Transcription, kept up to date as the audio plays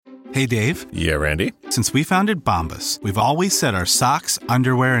Hey, Dave. Yeah, Randy? Since we founded Bombas, we've always said our socks,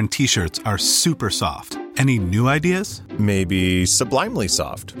 underwear, and T-shirts are super soft. Any new ideas? Maybe sublimely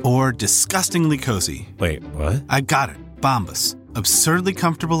soft. Or disgustingly cozy. Wait, what? I got it. Bombas. Absurdly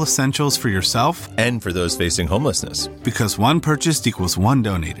comfortable essentials for yourself and for those facing homelessness. Because one purchased equals one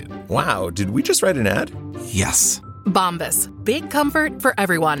donated. Wow, did we just write an ad? Yes. Bombas. Big comfort for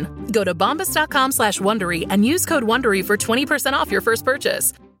everyone. Go to bombas.com/Wondery and use code WONDERY for 20% off your first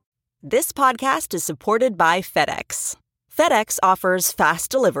purchase. This podcast is supported by FedEx. FedEx offers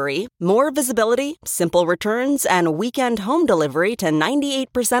fast delivery, more visibility, simple returns, and weekend home delivery to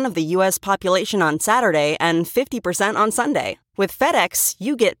 98% of the U.S. population on Saturday and 50% on Sunday. With FedEx,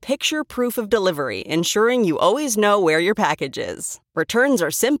 you get picture proof of delivery, ensuring you always know where your package is. Returns are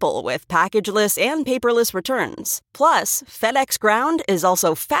simple with packageless and paperless returns. Plus, FedEx Ground is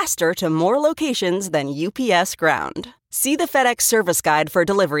also faster to more locations than UPS Ground. See the FedEx service guide for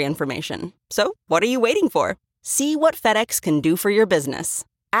delivery information. So, what are you waiting for? See what FedEx can do for your business.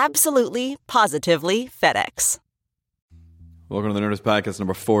 Absolutely, positively FedEx. Welcome to the Nerdist Podcast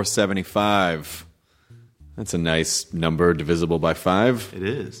number 475. That's a nice number, divisible by 5. It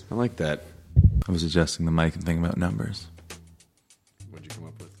is. I like that. I was adjusting the mic and thinking about numbers. What'd you come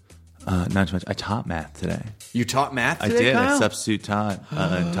up with? Not too much. I taught math today. You taught math today, I did. Kyle? I substitute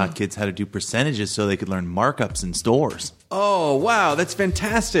taught kids how to do percentages so they could learn markups in stores. Oh, wow. That's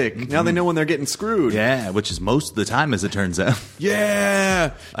fantastic. Mm-hmm. Now they know when they're getting screwed. Yeah, which is most of the time, as it turns out.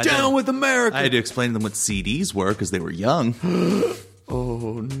 Yeah. Down with America. I had to explain to them what CDs were because they were young.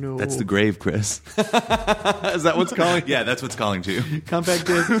 Oh, no. That's the grave, Chris. Is that what's calling? Yeah, that's what's calling too. Compact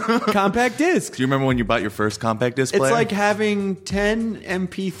disc. Compact disc. Do you remember when you bought your first compact disc player? It's like having 10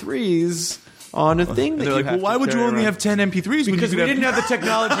 MP3s on a thing that they're you like, have well, why to would you carry only around? have 10 MP3s? Because we didn't have the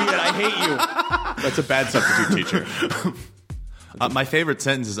technology yet. I hate you. That's a bad substitute teacher. My favorite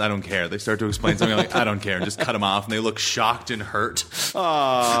sentence is, I don't care. They start to explain something like, I don't care, and just cut them off, and they look shocked and hurt.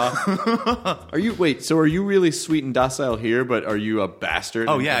 Are you really sweet and docile here, but are you a bastard?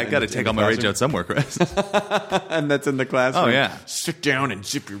 Oh, yeah, I got to take all my rage out somewhere, Chris. And that's in the classroom? Oh, yeah. Sit down and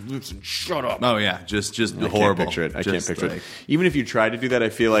zip your lips and shut up. Oh, yeah, just I horrible. I can't picture it. Even if you tried to do that, I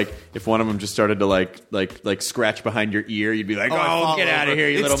feel like if one of them just started to like scratch behind your ear, you'd be like, oh get out of here,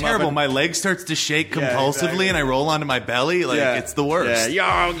 you little It's terrible. muffin. My leg starts to shake compulsively, exactly. and I roll onto my belly. It's the worst.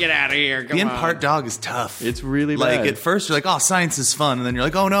 Yo, get out of here. Come Being on. part dog is tough. It's really bad. Like, at first, you're like, oh, science is fun. And then you're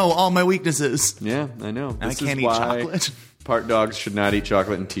like, oh, no, all my weaknesses. Yeah, I know. And I This can't is eat why chocolate. Part dogs should not eat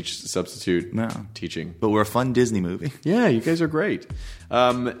chocolate and substitute teaching. But we're a fun Disney movie. Yeah, you guys are great.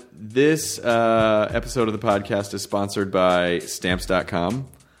 This episode of the podcast is sponsored by Stamps.com.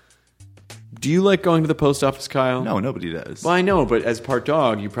 Do you like going to the post office, Kyle? No, nobody does. Well, I know, but as part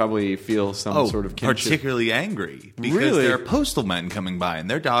dog, you probably feel some sort of kinship. Particularly angry. Because Really? there are postal men coming by, and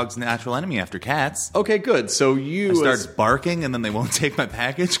their dog's natural enemy after cats. Okay, good. So you I start barking, and then they won't take my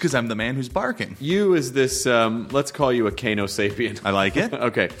package because I'm the man who's barking. You as this, let's call you a Kano sapien. I like it.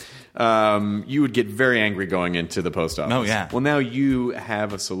 Okay. You would get very angry going into the post office. Oh, yeah. Well, now you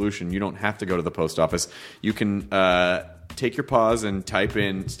have a solution. You don't have to go to the post office. You can take your pause and type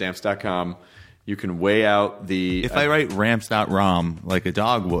in Stamps.com. You can weigh out the... If I write ramps.rom like a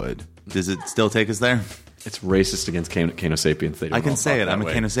dog would, does it still take us there? It's racist against Kano sapiens. They don't I can all say talk it. that I'm a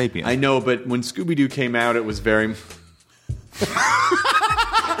way. Kano sapien. I know, but when Scooby-Doo came out, it was very...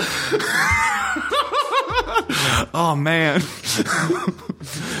 Oh, man.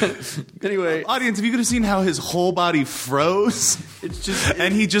 Anyway, Audience, if you could have seen how his whole body froze, it's just...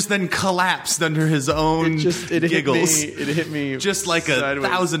 and he just then collapsed under his own giggles. It hit me just like sideways.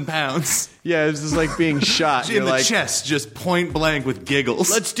 1,000 pounds. Yeah, it was just like being shot. In You're the like, chest, just point blank with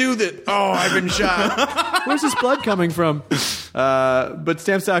giggles. let's do this. Oh, I've been shot. Where's this blood coming from? But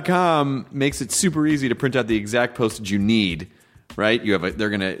Stamps.com makes it super easy to print out the exact postage you need. Right? You're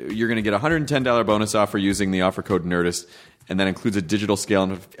gonna get a $110 bonus offer using the offer code Nerdist, and that includes a digital scale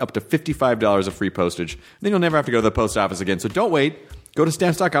and up to $55 of free postage. Then you'll never have to go to the post office again. So don't wait. Go to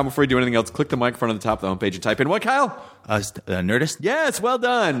Stamps.com before you do anything else. Click the microphone at the top of the homepage and type in what, Kyle? Nerdist? Yes, well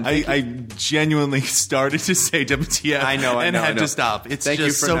done. I genuinely started to say WTF. I know, and had I know. to stop. It's Thank you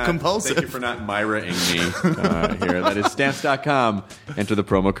just for so not, compulsive. Thank you for not Myra-ing me here. That is Stamps.com. Enter the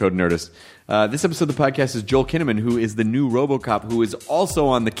promo code Nerdist. This episode of the podcast is Joel Kinnaman, who is the new RoboCop, who is also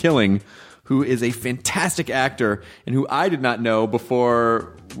on The Killing, who is a fantastic actor, and who I did not know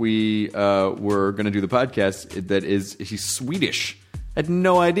before we were going to do the podcast. He's Swedish. I had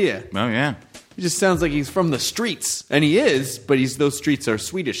no idea. Oh, yeah. He just sounds like he's from the streets, and he is. But those streets are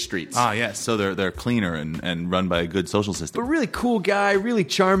Swedish streets. Ah, yes. So they're cleaner and run by a good social system. But really cool guy, really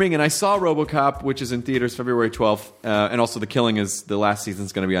charming. And I saw RoboCop, which is in theaters February 12th, and also The Killing is the last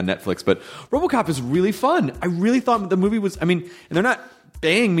season's going to be on Netflix. But RoboCop is really fun. I really thought the movie was. I mean, and they're not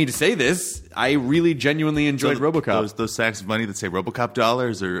paying me to say this. I really genuinely enjoyed RoboCop. Those sacks of money that say RoboCop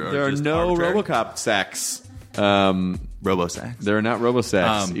dollars, or there are just no arbitrary? RoboCop sacks. RoboSax. There are not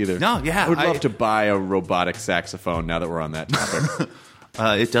RoboSax either. No, yeah, I would love to buy a robotic saxophone now that we're on that topic.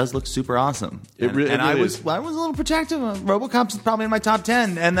 It does look super awesome. It really I was is. a little protective. RoboCop's probably in my top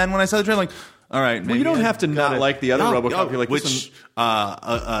 10. And then when I saw the trailer, I'm like, all right, Well, you don't have to not like the other RoboCop. You're like, which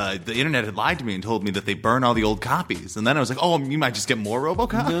the internet had lied to me and told me that they burn all the old copies. And then I was like, oh, you might just get more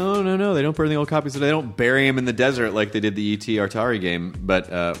RoboCop. No. They don't burn the old copies. They don't bury them in the desert like they did the E.T. Atari game.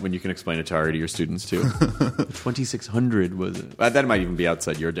 But when you can explain Atari to your students, too. 2600 was it? That might even be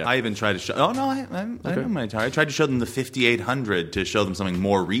outside your depth. I even tried to show... Oh, no, I know my Atari. I tried to show them the 5800 to show them something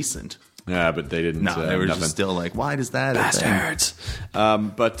more recent. Yeah, but they didn't. No, they were nothing. just still like, why does that Bastards.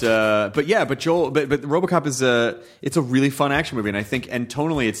 But RoboCop is it's a really fun action movie, and I think, and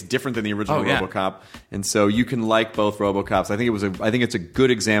tonally, it's different than the original RoboCop, and so you can like both RoboCops. I think it's a good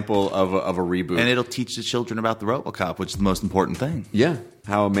example of a reboot, and it'll teach the children about the RoboCop, which is the most important thing. Yeah,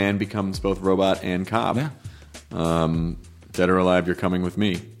 how a man becomes both robot and cop. Yeah. Dead or Alive, You're Coming With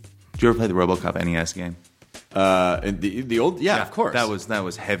Me. Did you ever play the RoboCop NES game? The old, yeah, of course. That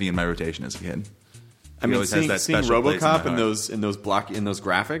was heavy in my rotation as a kid. I mean, seeing RoboCop in those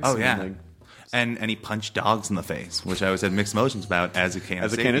graphics. Oh yeah, like, and he punched dogs in the face, which I always had mixed emotions about as a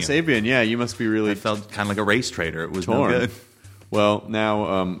Canis As a Canis Sabian, yeah, you must be really. I felt kind of like a race trader. It was torn. no good. Well,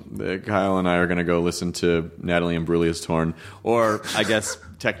 now Kyle and I are going to go listen to Natalie Imbruglia's Torn, or I guess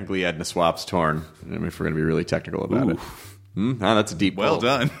technically Edna Swap's Torn, if we're going to be really technical about it. That's a deep Well pull.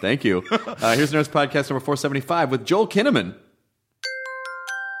 done. Thank you. Here's Nerds Podcast number 475 with Joel Kinnaman.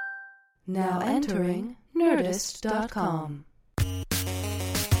 Now entering Nerdist.com.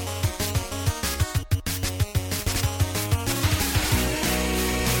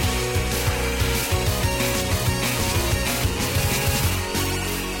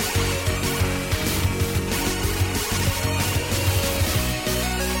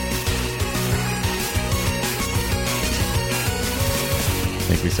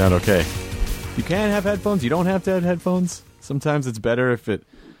 I think we sound okay. You can have headphones. You don't have to have headphones. Sometimes it's better if it...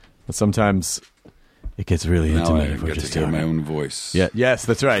 But sometimes it gets really Now intimate I if we're get just to hear talking. my own voice. Yeah, yes,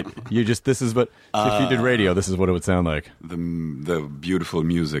 that's right. You just... This is what... if you did radio, this is what it would sound like. The beautiful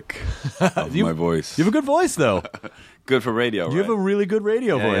music of my voice. You have a good voice, though. Good for radio, You have a really good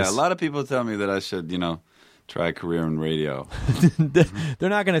radio voice. Yeah, a lot of people tell me that I should, try a career in radio. They're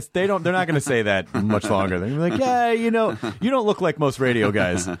not gonna say that much longer. They're gonna be like, yeah, you don't look like most radio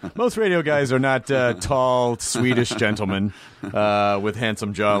guys. Most radio guys are not tall Swedish gentlemen with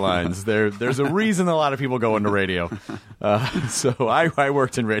handsome jawlines. There's a reason a lot of people go into radio. So I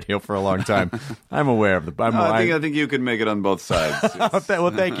worked in radio for a long time. I'm aware of the. I think you could make it on both sides.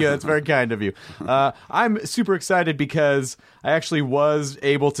 Well, thank you. That's very kind of you. I'm super excited because I actually was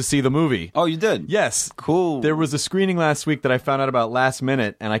able to see the movie. Oh, you did? Yes. Cool. There was a screening last week that I found out about last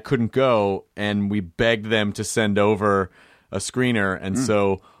minute, and I couldn't go, and we begged them to send over a screener. And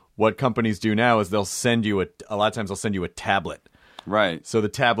so what companies do now is they'll send you a lot of times they'll send you a tablet. Right. So the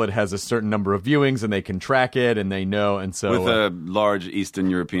tablet has a certain number of viewings, and they can track it, and they know. And so With a large Eastern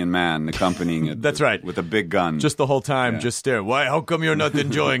European man accompanying it. That's right. With a big gun. just the whole time, just stare. Why? How come you're not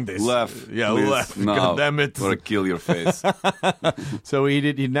enjoying this? Left. Yeah, please. left. No. God damn it. Or kill your face. So he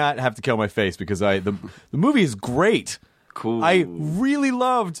did not have to kill my face because the movie is great. Cool. I really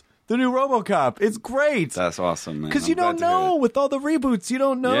loved the new RoboCop. It's great. That's awesome, man. Because I'm you don't glad to hear know it. with all the reboots, you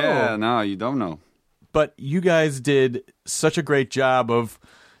don't know. Yeah, no, you don't know. But you guys did such a great job of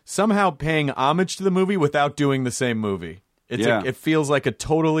somehow paying homage to the movie without doing the same movie. It feels like a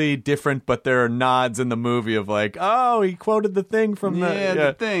totally different, but there are nods in the movie of like, oh, he quoted the thing from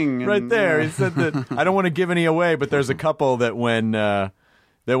the thing. right and, there. He said that. I don't want to give any away, but there's a couple that when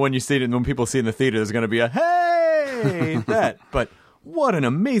you see it, and when people see it in the theater, there's going to be a hey that. But what an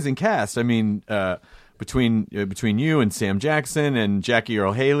amazing cast! I mean, between you and Sam Jackson and Jackie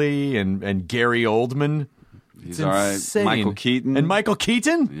Earle Haley and Gary Oldman. He's It's all right. insane. Michael Keaton. And Michael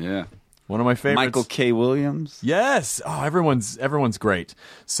Keaton? Yeah. One of my favorites. Michael K. Williams. Yes. Oh, everyone's great.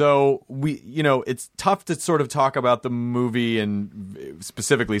 So it's tough to sort of talk about the movie and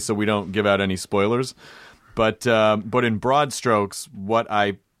specifically so we don't give out any spoilers. But in broad strokes, what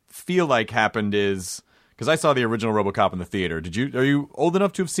I feel like happened is Because I saw the original RoboCop in the theater. Are you old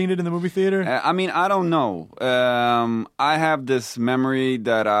enough to have seen it in the movie theater? I mean, I don't know. I have this memory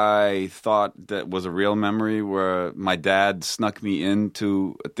that I thought that was a real memory where my dad snuck me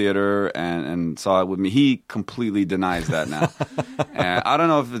into a theater and saw it with me. He completely denies that now. I don't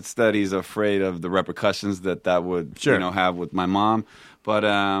know if it's that he's afraid of the repercussions that would have with my mom, but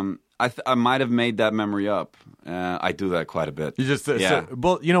I might have made that memory up. I do that quite a bit. You just yeah.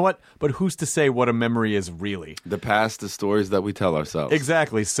 Well, you know what? But who's to say what a memory is really? The past, the stories that we tell ourselves.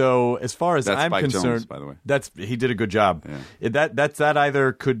 Exactly. So as far as I'm Spike concerned, Jones, by the way. He did a good job. Yeah. That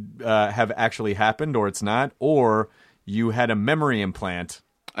either could have actually happened or it's not, or you had a memory implant.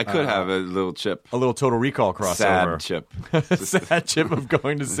 I could have a little chip. A little Total Recall crossover. Sad chip. Sad chip of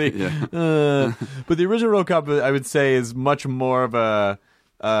going to see. Yeah. But the original RoboCop, I would say, is much more of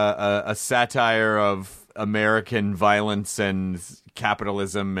a satire of American violence and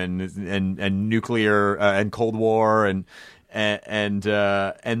capitalism and nuclear and Cold War and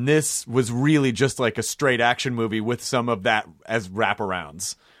this was really just like a straight action movie with some of that as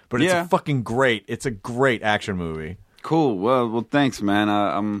wraparounds. But it's it's a great action movie. Cool. Well, thanks, man.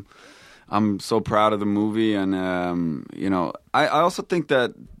 I'm so proud of the movie, and I also think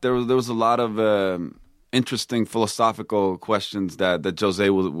that there was a lot of interesting philosophical questions that Jose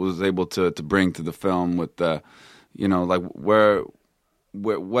was able to bring to the film with like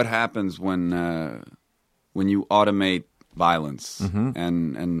what happens when you automate violence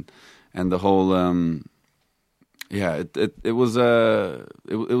and the whole it was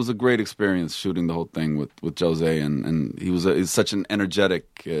a great experience shooting the whole thing with Jose, and he's such an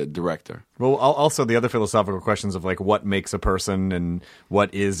energetic director. Well, also the other philosophical questions of like what makes a person and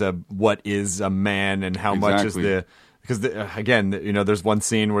what is a man and how much is again, there's one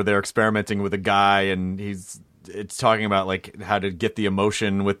scene where they're experimenting with a guy and it's talking about like how to get the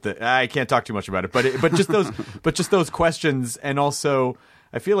emotion with I can't talk too much about it, but just those questions, and also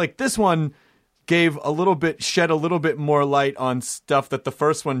I feel like this one shed a little bit more light on stuff that the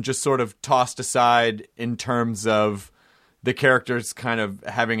first one just sort of tossed aside in terms of the characters kind of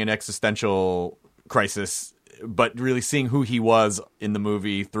having an existential crisis, but really seeing who he was in the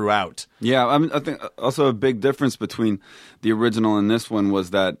movie throughout. Yeah, I think also a big difference between the original and this one was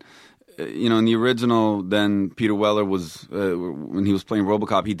that, in the original, then Peter Weller was, when he was playing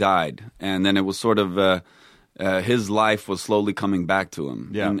RoboCop, he died. And then it was sort of... his life was slowly coming back to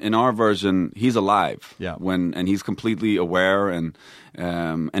him. Yeah. In our version, he's alive. Yeah. And he's completely aware and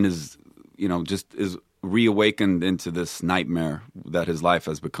is just is reawakened into this nightmare that his life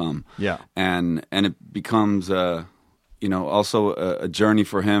has become. Yeah. And it becomes also a journey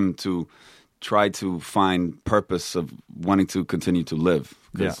for him to try to find purpose of wanting to continue to live.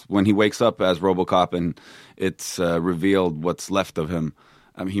 Because when he wakes up as RoboCop and it's revealed what's left of him,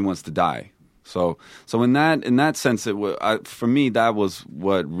 he wants to die. So in that sense, for me, that was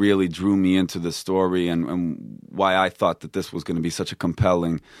what really drew me into the story and why I thought that this was going to be such a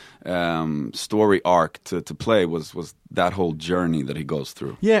compelling story arc to play was that whole journey that he goes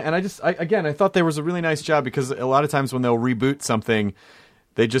through. Yeah, and I thought there was a really nice job, because a lot of times when they'll reboot something,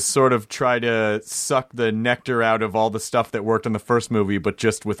 they just sort of try to suck the nectar out of all the stuff that worked in the first movie, but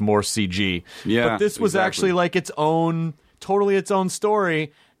just with more CG. Yeah, but this was actually like totally its own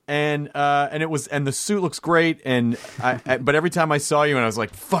story. And the suit looks great, but every time I saw you, and I was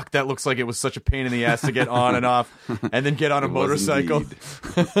like, "Fuck, that looks like it was such a pain in the ass to get on and off, and then get on a motorcycle."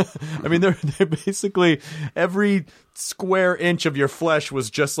 I mean, they're basically every square inch of your flesh was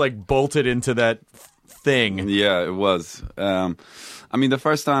just like bolted into that thing. Yeah, it was. I mean, the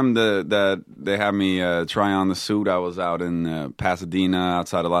first time that they had me try on the suit, I was out in Pasadena,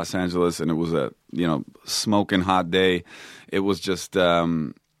 outside of Los Angeles, and it was a smoking hot day. It was just.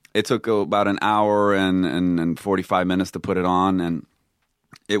 It took about an hour and 45 minutes to put it on, and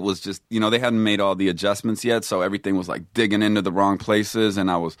it was just, they hadn't made all the adjustments yet, so everything was like digging into the wrong places,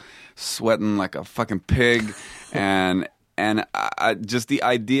 and I was sweating like a fucking pig, and I just the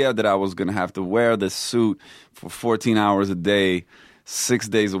idea that I was going to have to wear this suit for 14 hours a day, 6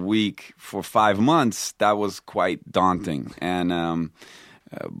 days a week for 5 months, that was quite daunting, and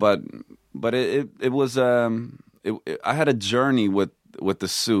but it was I had a journey with the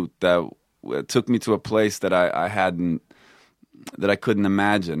suit that took me to a place that I couldn't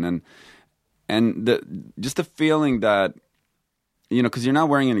imagine, and just the feeling that because you're not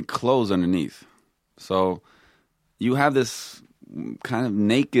wearing any clothes underneath, so you have this kind of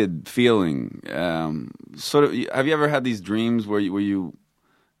naked feeling. Sort of. Have you ever had these dreams where you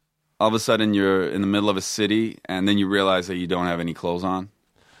all of a sudden you're in the middle of a city and then you realize that you don't have any clothes on?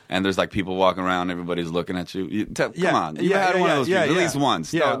 and there's like people walking around, everybody's looking at you. Come on, you had one of those dreams at least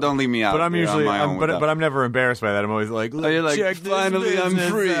once. Yeah. Don't leave me out. But I'm there usually, on my own with that. but I'm never embarrassed by that. I'm always like, look, you're like, check finally, this I'm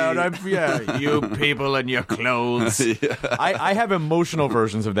business free. out. You people in your clothes. Yeah. I have emotional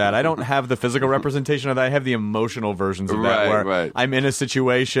versions of that. I don't have the physical representation of that. I have the emotional versions of that, where I'm in a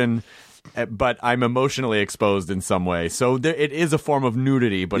situation, but I'm emotionally exposed in some way. So it is a form of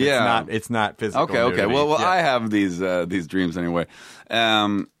nudity, but it's not physical. Okay. nudity. Well, I have these dreams anyway,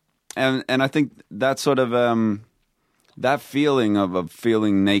 and I think that sort of that feeling of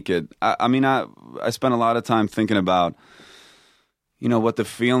feeling naked. I mean, I spent a lot of time thinking about, what the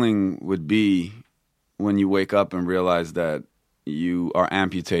feeling would be when you wake up and realize that you are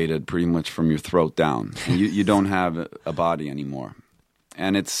amputated pretty much from your throat down. And you don't have a body anymore.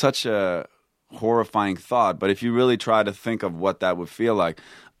 And it's such a horrifying thought. But if you really try to think of what that would feel like,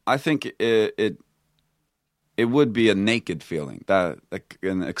 I think it would be a naked feeling, that like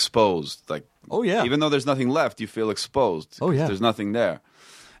an exposed, like, oh yeah, even though there's nothing left, you feel exposed. Oh yeah, there's nothing there.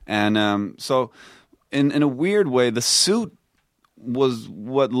 And so in a weird way, the suit was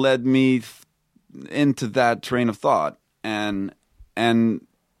what led me into that train of thought, and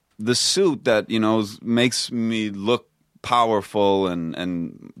the suit that makes me look powerful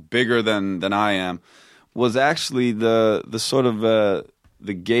and bigger than I am was actually the sort of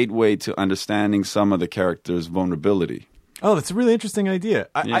the gateway to understanding some of the character's vulnerability. Oh, that's a really interesting idea.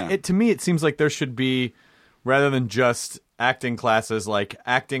 To me, it seems like there should be, rather than just acting classes, like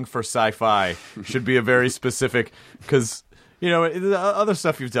acting for sci-fi should be a very specific, because the other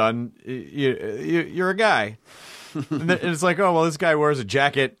stuff you've done, you're a guy. And it's like, oh, well, this guy wears a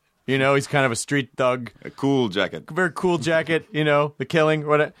jacket. He's kind of a street thug. A cool jacket. Very cool jacket, The Killing,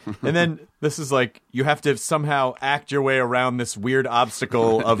 whatever. And then this is like, you have to somehow act your way around this weird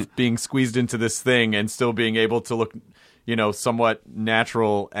obstacle of being squeezed into this thing and still being able to look, somewhat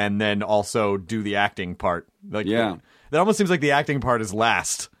natural, and then also do the acting part. Like, yeah. That almost seems like the acting part is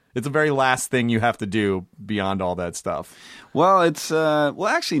last. It's the very last thing you have to do beyond all that stuff. Well, it's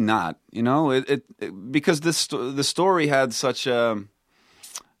actually not. Because the story had such a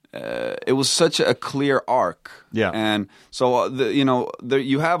it was such a clear arc. Yeah, and so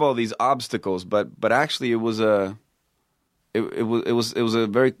you have all these obstacles, but actually it was a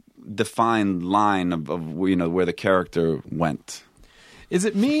very defined line of where the character went. Is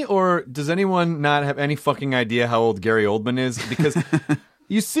it me, or does anyone not have any fucking idea how old Gary Oldman is? Because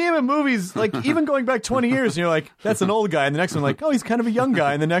you see him in movies, like, even going back 20 years, and you're like, that's an old guy. And the next one, like, oh, he's kind of a young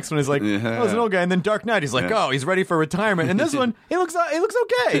guy. And the next one is like, oh, he's an old guy. And then Dark Knight, he's like, oh, he's ready for retirement. And this one, he looks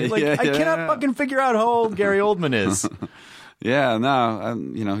okay. Like, I cannot fucking figure out how old Gary Oldman is. Yeah, no,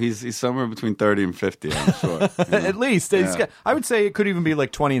 he's somewhere between 30 and 50, I'm sure. At least. Yeah. I would say it could even be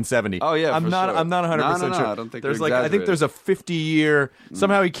like 20 and 70. Oh, yeah, I'm not 100% sure. I don't think there's I think there's a 50-year,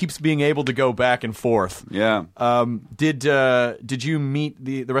 somehow he keeps being able to go back and forth. Yeah. Did you meet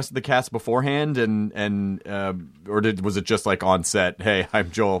the rest of the cast beforehand, or was it just like on set, hey,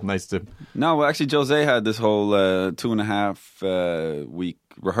 I'm Joel, nice to... No, well, actually, Jose had this whole 2.5 week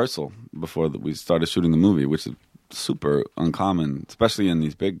rehearsal before we started shooting the movie, which is super uncommon, especially in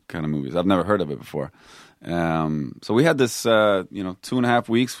these big kind of movies. I've never heard of it before. So we had this, 2.5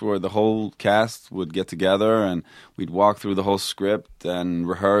 weeks where the whole cast would get together and we'd walk through the whole script and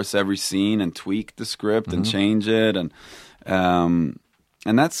rehearse every scene and tweak the script and change it. And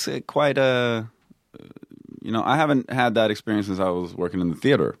that's quite a, I haven't had that experience since I was working in the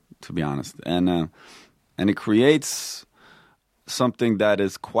theater, to be honest. And it creates something that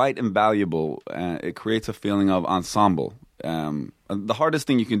is quite invaluable. It creates a feeling of ensemble. The hardest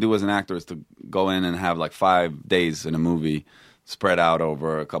thing you can do as an actor is to go in and have like 5 days in a movie spread out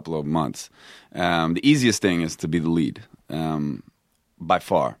over a couple of months. The easiest thing is to be the lead, by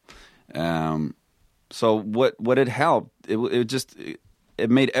far. So what it helped, it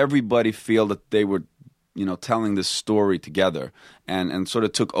made everybody feel that they were, telling this story together and sort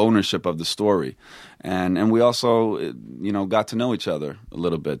of took ownership of the story. And we also, got to know each other a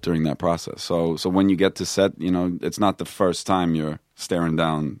little bit during that process. So when you get to set, it's not the first time you're staring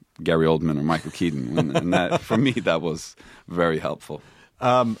down Gary Oldman or Michael Keaton. And that, for me, that was very helpful.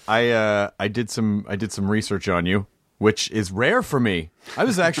 I did some research on you, which is rare for me.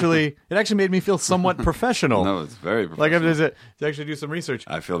 It actually made me feel somewhat professional. No, it's very professional. Like I had to actually do some research.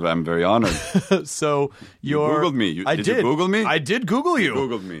 I feel I'm very honored. So you Googled me. Did you Google me? I did Google you. You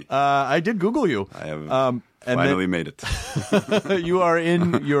Googled me. I did Google you. I have finally made it. You're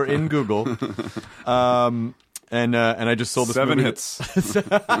in Google. And I just sold this 7 movie. hits.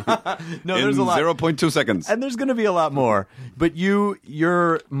 No, there's a lot. 0.2 seconds. And there's going to be a lot more. But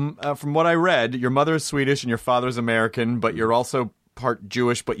you're from what I read, your mother is Swedish and your father's American, but you're also part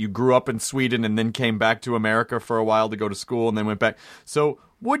Jewish, but you grew up in Sweden and then came back to America for a while to go to school and then went back. So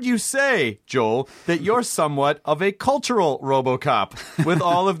would you say, Joel, that you're somewhat of a cultural RoboCop with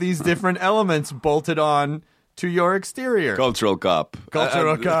all of these different elements bolted on to your exterior? Cultural cop.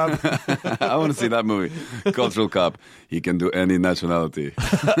 Cultural cop. I want to see that movie. Cultural cop. He can do any nationality.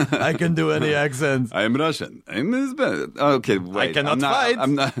 I can do any accent. I am Russian. I'm okay. Wait, I cannot fight.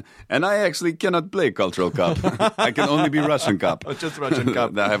 I'm not, and I actually cannot play cultural cop. I can only be Russian cop. Oh, just Russian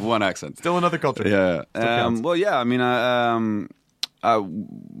cop. I have one accent. Still another culture. Yeah. counts. Well, yeah. I mean,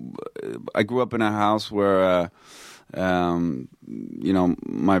 I grew up in a house where, you know,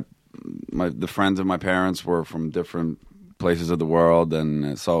 the friends of my parents were from different places of the world,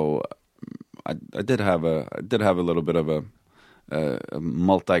 and so I did have a little bit of a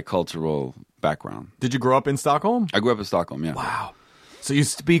multicultural background. Did you grow up in Stockholm? I grew up in Stockholm. Yeah. Wow. So you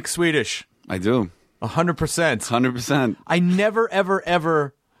speak Swedish? I do. 100%. 100%. I never,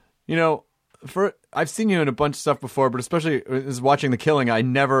 ever, you know, I've seen you in a bunch of stuff before, but especially as watching The Killing, I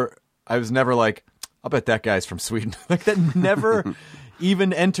was never like, I'll bet that guy's from Sweden. Like that never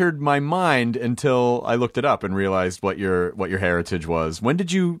even entered my mind until I looked it up and realized what your heritage was. When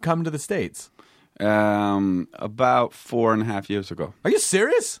did you come to the States? About 4.5 years ago. Are you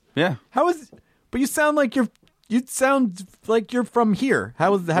serious? Yeah. But you sound like you're from here.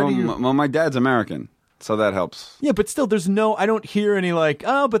 How do you? Well, my dad's American, so that helps. Yeah, but still, I don't hear any like,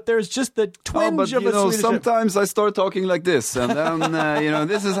 but there's just the twinge of a Swedish. Sometimes I start talking like this, and then,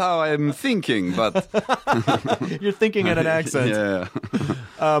 this is how I'm thinking, but. You're thinking in an accent. Yeah.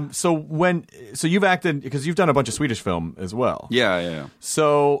 So you've acted, because you've done a bunch of Swedish film as well. Yeah.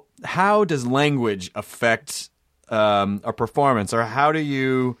 So how does language affect a performance, or how do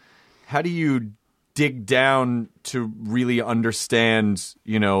you dig down to really understand,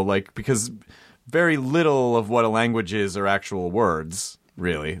 because very little of what a language is are actual words,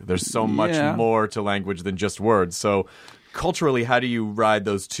 really. There's so much more to language than just words. So culturally, how do you ride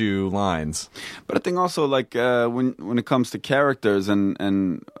those two lines? But I think also, when it comes to characters,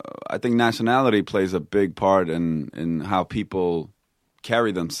 and I think nationality plays a big part in how people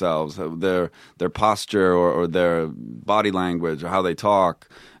carry themselves, their posture or their body language or how they talk.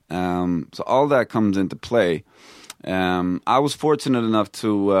 So all that comes into play. I was fortunate enough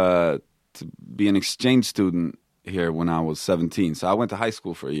to be an exchange student here when I was 17. So I went to high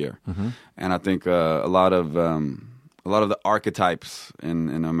school for a year, and I think a lot of the archetypes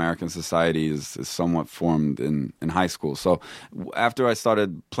in American society is somewhat formed in high school. So after I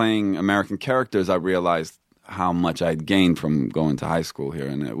started playing American characters, I realized how much I'd gained from going to high school here,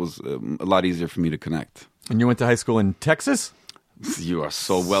 and it was a lot easier for me to connect. And you went to high school in Texas? You are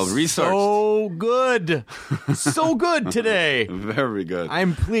so well researched. So good. So good today. Very good.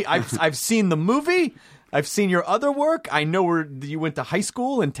 I'm pleased. I've seen the movie. I've seen your other work. I know you went to high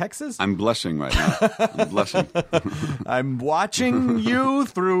school in Texas. I'm blushing right now. I'm blushing. I'm watching you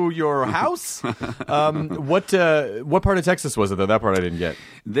through your house. What part of Texas was it, though? That part I didn't get.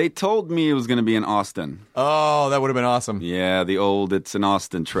 They told me it was going to be in Austin. Oh, that would have been awesome. Yeah, the old "it's an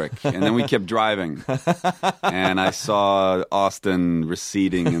Austin" trick. And then we kept driving. And I saw Austin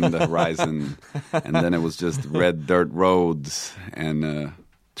receding in the horizon. And then it was just red dirt roads and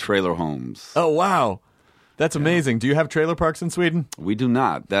trailer homes. Oh, wow. That's amazing. Do you have trailer parks in Sweden? We do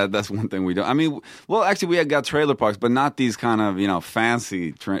not. That's one thing we don't. I mean, well, actually, we had got trailer parks, but not these kind of,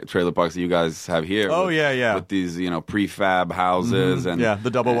 fancy trailer parks that you guys have here. Oh, yeah. With these, prefab houses and the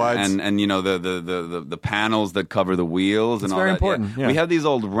double wides and the panels that cover the wheels and all that. It's very important. Yeah. We have these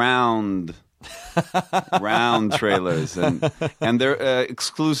old round trailers, and they're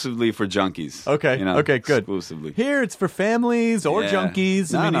exclusively for junkies. Okay, okay, good. Exclusively. Here it's for families or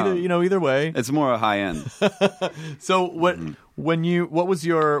junkies. Either way. It's more a high end. So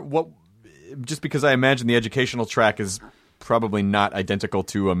just because I imagine the educational track is probably not identical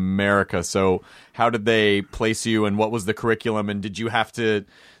to America. So how did they place you, and what was the curriculum, and did you have to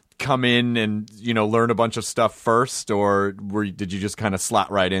come in and learn a bunch of stuff first, or did you just kind of slot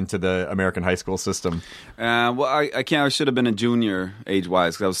right into the American high school system? Well, I should have been a junior age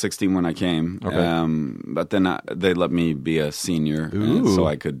wise because I was 16 when I came. Okay. But then they let me be a senior, so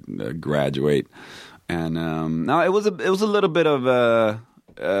I could graduate. And now it was a little bit of I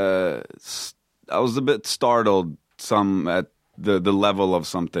was a bit startled at the level of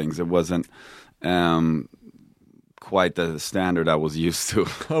some things. It wasn't quite the standard I was used to.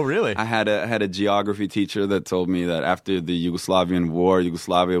 Oh, really? I had a geography teacher that told me that after the Yugoslavian war,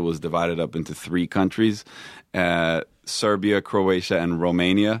 Yugoslavia was divided up into 3 countries: Serbia, Croatia, and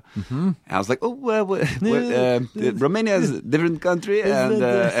Romania. Mm-hmm. I was like, oh, Romania is a different country, and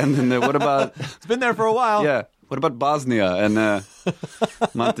then what about? It's been there for a while. Yeah. What about Bosnia and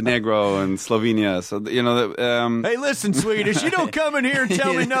Montenegro and Slovenia? So Hey, listen, Swedish, you don't come in here and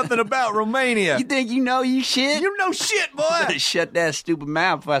tell me nothing about Romania. You think you know you shit? You know shit, boy. Shut that stupid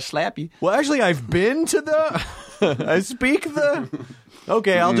mouth before I slap you. Well, actually, I've been to the. I speak the.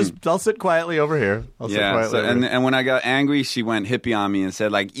 Okay, I'll sit quietly over here. And when I got angry, she went hippie on me and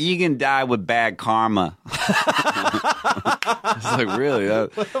said, like, you can die with bad karma. I was like, really?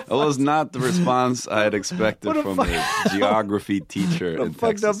 That was not the response I had expected from a geography teacher in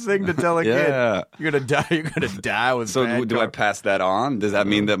fucked up Texas. thing to tell a kid. Yeah. You're gonna die. You're gonna die with. So bad do I pass that on? Does that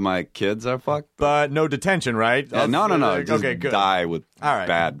mean that my kids are fucked? But no detention, right? No. Just okay, good. die with All right.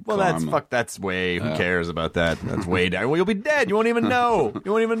 bad well, karma. that's way. Who cares about that? That's way down. Well, you'll be dead. You won't even know.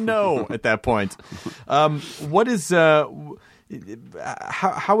 You won't even know at that point. What is? How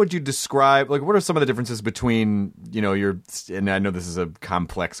would you describe? Like, what are some of the differences between your? And I know this is a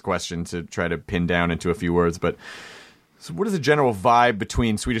complex question to try to pin down into a few words, but. So what is the general vibe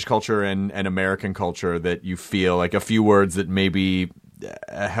between Swedish culture and American culture that you feel like a few words that maybe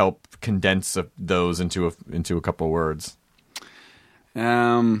help condense those into a couple of words?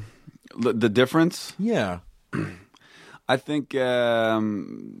 The difference? Yeah. I think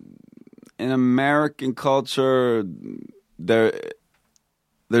in American culture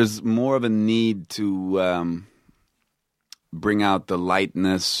there's more of a need to bring out the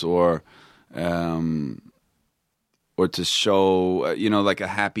lightness or to show, like a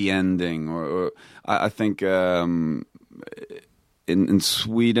happy ending, or I think in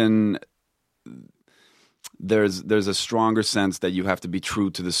Sweden there's a stronger sense that you have to be true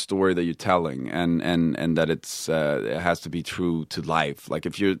to the story that you're telling, and that it has to be true to life. Like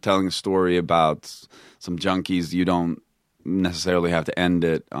if you're telling a story about some junkies, you don't necessarily have to end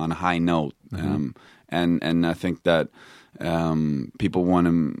it on a high note. Mm-hmm. And I think that people want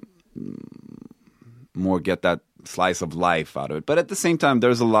to more get that slice of life out of it, but at the same time,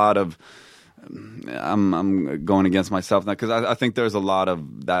 there's a lot of I'm going against myself now because I think there's a lot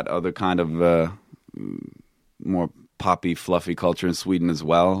of that other kind of more poppy, fluffy culture in Sweden as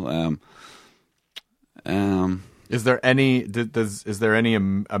well. Is there any? Is there any?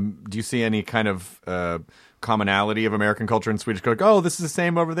 Do you see any kind of commonality of American culture and Swedish culture? Like, oh, this is the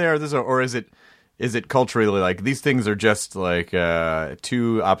same over there. Or is it culturally like these things are just like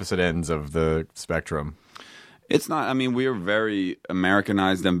two opposite ends of the spectrum? It's not. I mean, we're very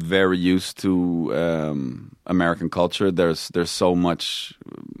Americanized and very used to American culture. There's so much,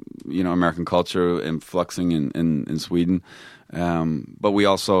 American culture influxing in Sweden, but we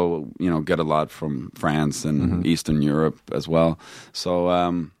also, get a lot from France and Eastern Europe as well. So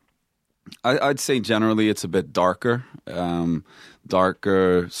I'd say generally it's a bit darker,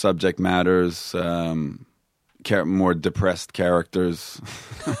 darker subject matters. More depressed characters,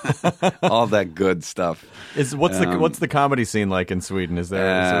 all that good stuff. What's the comedy scene like in Sweden? Is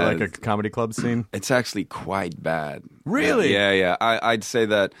there like a comedy club scene? It's actually quite bad. Really? Yeah. I'd say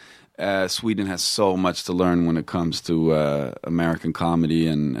that Sweden has so much to learn when it comes to American comedy,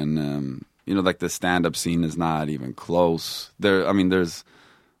 and like the stand-up scene is not even close. There's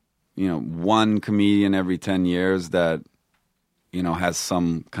one comedian every 10 years that has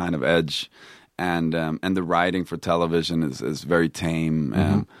some kind of edge. And the writing for television is very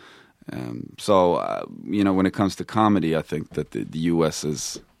tame. So when it comes to comedy, I think that the U.S.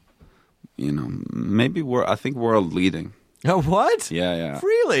 is, maybe world leading. Oh, what? Yeah.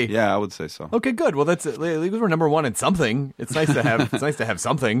 Really? Yeah, I would say so. Okay, good. Well, at least we're number one in something. It's nice to have. It's nice to have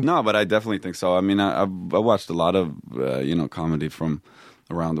something. No, but I definitely think so. I mean, I watched a lot of comedy from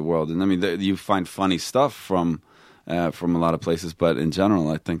around the world, and I mean, you find funny stuff from a lot of places. But in general,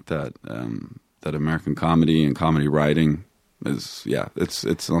 I think that. That American comedy and comedy writing is,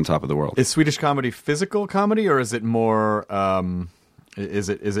 it's on top of the world. Is Swedish comedy physical comedy, or is it more, is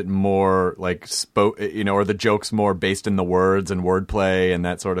it more like, or the jokes more based in the words and wordplay and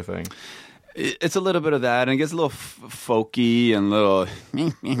that sort of thing? It's a little bit of that, and it gets a little folky and a little,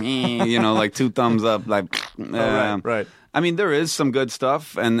 like two thumbs up, like. Right. I mean, there is some good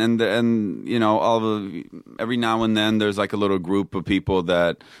stuff, and every now and then there's like a little group of people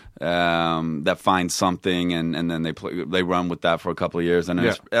that find something, and then they run with that for a couple of years, and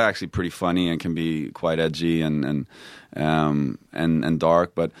it's actually pretty funny and can be quite edgy and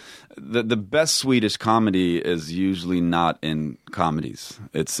dark. But the best Swedish comedy is usually not in comedies;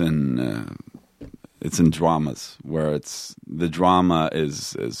 it's in dramas, where the drama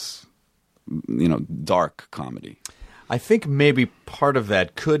is dark comedy. I think maybe part of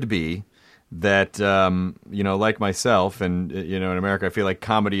that could be that, like myself and, in America, I feel like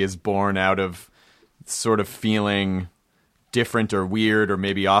comedy is born out of sort of feeling different or weird or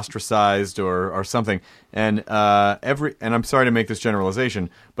maybe ostracized or something. and I'm sorry to make this generalization,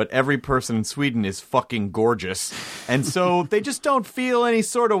 but every person in Sweden is fucking gorgeous, and so they just don't feel any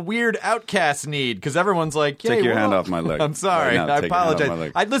sort of weird outcast need because everyone's like, Take your hand off my leg. I'm sorry, Right now, I take your hand off my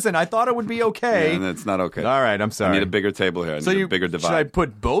apologize. leg. Listen, I thought it would be okay. And it's not okay. All right, I'm sorry. I need a bigger table here. I need a bigger divide. Should I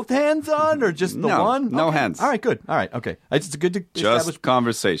put both hands on or just the one? No Okay. hands. All right, good. All right, okay. It's good to establish Just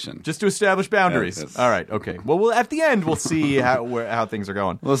conversation. just to establish boundaries. Yes. All right, okay. Well, at the end we'll see how things are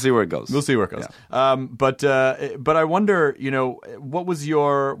going. We'll see where it goes. We'll see where it goes. But I wonder, what was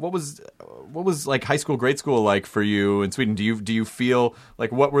like high school, grade school like for you in Sweden? Do you feel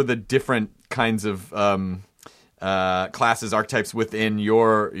like what were the different kinds of classes, archetypes within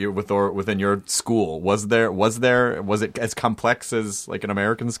within your school? Was it as complex as like an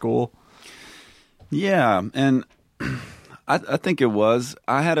American school? Yeah, and I think it was.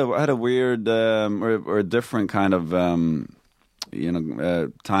 I had a weird or a different kind of time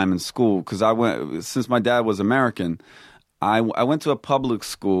in school because since my dad was American, I went to a public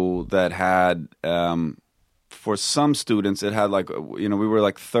school that had for some students it had we were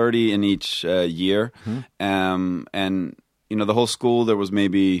like 30 in each year, and the whole school there was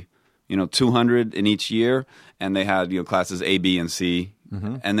maybe 200 in each year, and they had classes A, B, and C.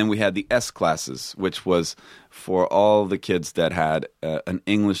 And then we had the S classes, which was for all the kids that had an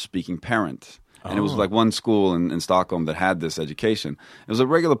English-speaking parent. And it was like one school in Stockholm that had this education. It was a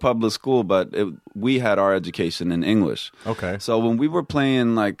regular public school, but we had our education in English. Okay. So when we were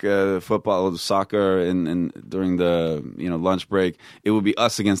playing like football or soccer during the lunch break, it would be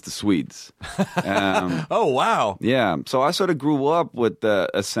us against the Swedes. Oh, wow. Yeah. So I sort of grew up with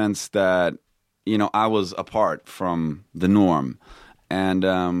a sense that I was apart from the norm. And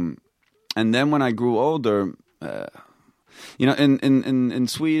then when I grew older, in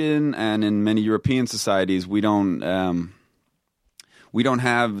Sweden and in many European societies, we don't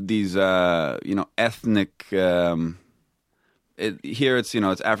have these ethnic. Here it's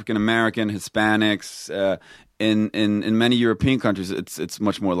it's African American, Hispanics. In many European countries, it's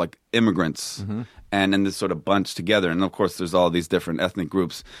much more like immigrants, and then this sort of bunch together. And of course, there's all these different ethnic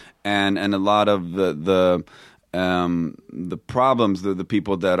groups, and a lot of the problems, the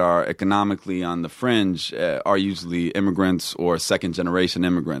people that are economically on the fringe are usually immigrants or second-generation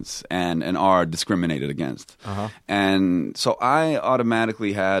immigrants and are discriminated against. And so I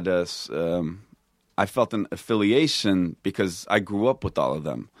automatically had I felt an affiliation because I grew up with all of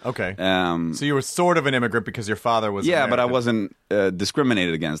them. Okay. So you were sort of an immigrant because your father was Yeah, American. but I wasn't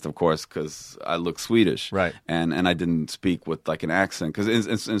discriminated against, of course, because I look Swedish. Right. And I didn't speak with like an accent. Because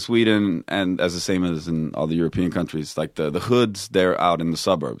in Sweden, and as the same as in all the European countries, like the hoods, they're out in the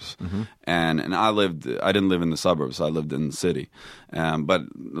suburbs. And I didn't live in the suburbs. I lived in the city. But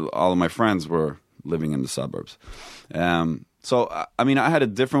all of my friends were living in the suburbs. So, I mean, I had a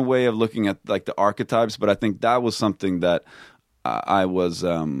different way of looking at like the archetypes, but I think that was something that I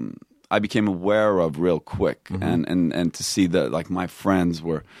became aware of real quick, and to see that like my friends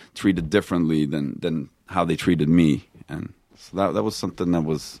were treated differently than how they treated me, and so that was something that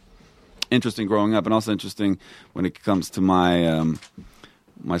was interesting growing up, and also interesting when it comes to my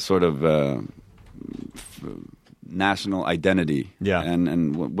my sort of national identity. Yeah,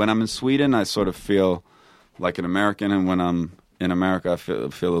 and when I'm in Sweden, I sort of feel like an American, and when I'm in America, I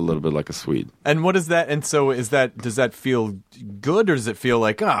feel a little bit like a Swede. And what is that? And so does that feel good, or does it feel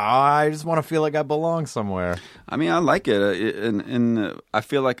like, I just want to feel like I belong somewhere? I mean, I like it. I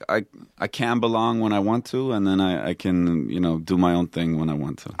feel like I can belong when I want to, and then I can do my own thing when I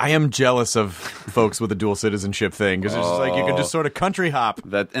want to. I am jealous of folks with a dual citizenship thing because it's just like you can just sort of country hop.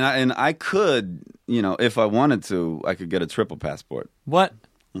 And I could, if I wanted to, I could get a triple passport. What?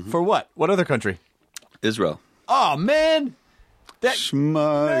 For what? What other country? Israel. Oh, man.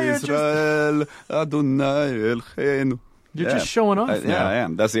 Shema Israel, Adonai Elcheinu. You're just showing off now. Yeah, I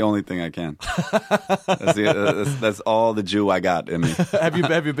am. That's the only thing I can. That's all the Jew I got in me. Have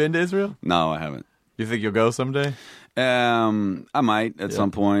you been to Israel? No, I haven't. You think you'll go someday? I might at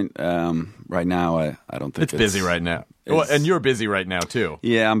some point. Right now, I don't think it's busy right now. Well, and you're busy right now too.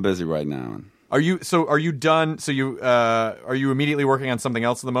 Yeah, I'm busy right now. Are you done? So are you immediately working on something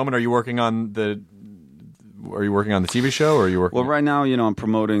else at the moment? Are you working on the TV show, or are you working? Well, right now, I'm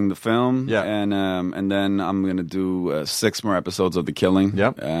promoting the film. Yeah. And then I'm going to do 6 more episodes of The Killing.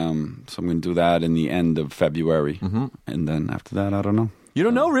 Yep. So I'm going to do that in the end of February. And then after that, I don't know. You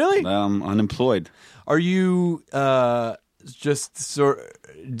don't know, really? I'm unemployed. Are you are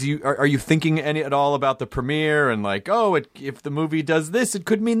you thinking at all about the premiere and like, if the movie does this, it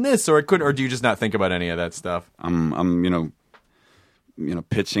could mean this, or do you just not think about any of that stuff? I'm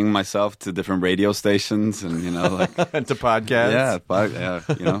pitching myself to different radio stations and like to podcasts.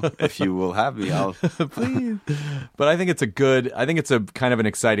 If you will have me, I'll please. But I think it's a kind of an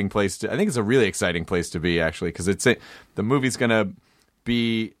exciting place I think it's a really exciting place to be, actually, because the movie's going to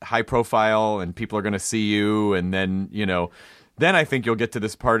be high profile and people are going to see you, and then then I think you'll get to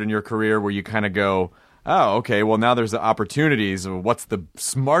this part in your career where you kind of go, oh, okay, well, now there's the opportunities. What's the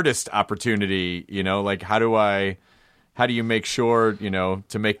smartest opportunity? Like how do you make sure,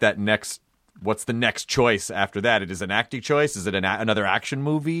 to make that next, what's the next choice after that? Is it an acting choice? Is it another action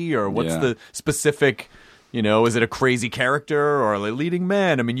movie? Or what's the specific, is it a crazy character or a leading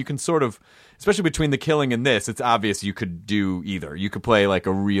man? I mean, you can sort of, especially between The Killing and this, it's obvious you could do either. You could play like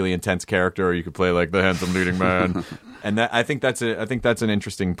a really intense character, or you could play like the handsome leading man. And I think that's an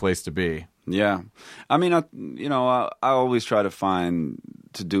interesting place to be. Yeah, I mean, I always try to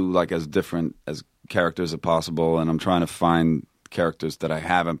do like as different as characters as possible, and I'm trying to find characters that I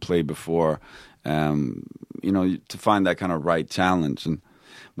haven't played before. To find that kind of right challenge. And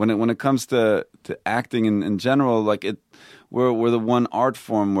when it comes to acting in general, like we're the one art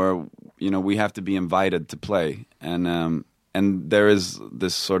form where we have to be invited to play, and there is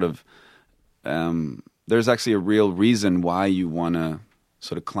this sort of there's actually a real reason why you want to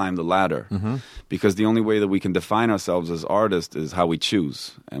sort of climb the ladder, because the only way that we can define ourselves as artists is how we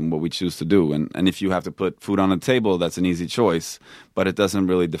choose and what we choose to do. And if you have to put food on the table, that's an easy choice, but it doesn't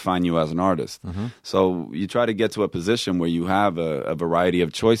really define you as an artist. So you try to get to a position where you have a variety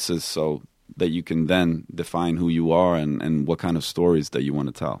of choices, so that you can then define who you are and what kind of stories that you want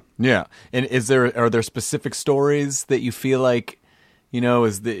to tell. Yeah. And are there specific stories that you feel like,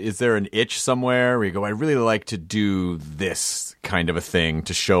 is there an itch somewhere where you go, I really like to do this kind of a thing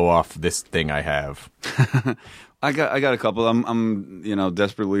to show off this thing I have? I got a couple. I'm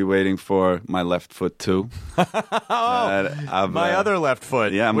desperately waiting for my left foot too. My other left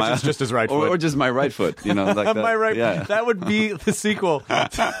foot. Yeah, which is just his right foot, or just my right foot. Like that. My right. Yeah. That would be the sequel.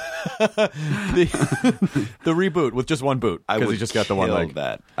 the reboot with just one boot, because he just got the one leg.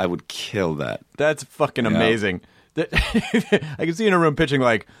 I would kill that. That's fucking amazing. I can see in a room pitching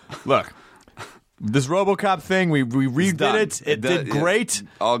like, look, this RoboCop thing, we redid it. It did great.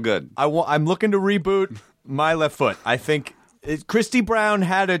 All good. I'm looking to reboot my left foot. I think Christy Brown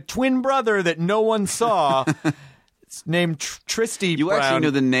had a twin brother that no one saw. It's named Tristy Brown. You actually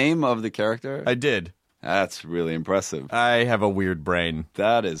knew the name of the character? I did. That's really impressive. I have a weird brain.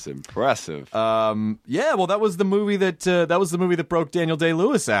 That is impressive. Yeah, well, that was the movie that broke Daniel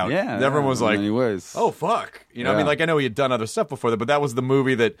Day-Lewis out. Yeah, everyone was like, anyways. "Oh fuck!" I mean, like I know he had done other stuff before that, but that was the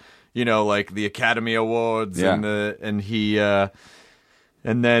movie that like the Academy Awards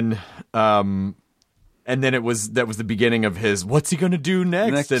and then that was the beginning of his, what's he going to do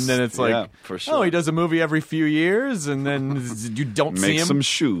next? And then it's like, for sure. Oh, he does a movie every few years, and then you don't see him. Make some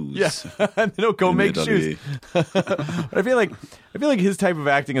shoes. Yeah, and then he'll go make shoes. But I feel like his type of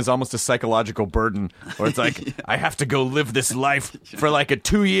acting is almost a psychological burden, where it's like, I have to go live this life for like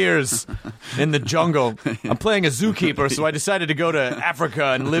 2 years in the jungle. I'm playing a zookeeper, so I decided to go to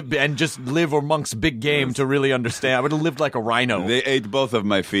Africa and just live amongst big game to really understand. I would have lived like a rhino. They ate both of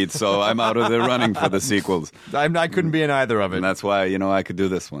my feet, so I'm out of the running for the sequels. I couldn't be in either of it. And that's why, I could do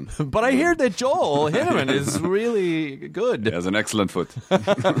this one. But I hear that Joel Hinneman is really good. He has an excellent foot.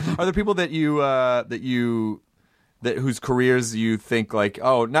 Are there people that whose careers you think like,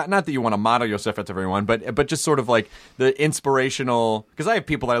 oh, not that you want to model yourself after everyone, but just sort of like the inspirational? Because I have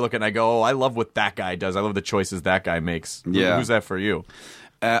people that I look at and I go, oh, I love what that guy does. I love the choices that guy makes. Yeah. Who's that for you?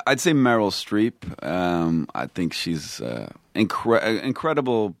 I'd say Meryl Streep. I think she's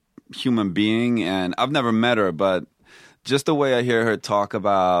incredible human being, and I've never met her, but just the way I hear her talk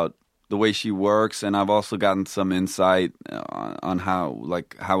about the way she works, and I've also gotten some insight on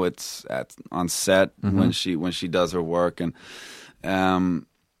how it's on set when she does her work, and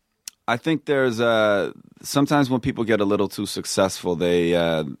I think there's sometimes when people get a little too successful, they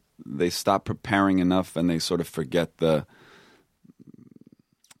stop preparing enough, and they sort of forget the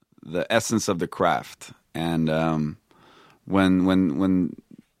essence of the craft, and when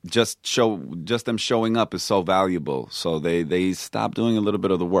just them showing up is so valuable, so they stop doing a little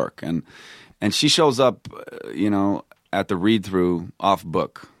bit of the work, and she shows up, at the read through off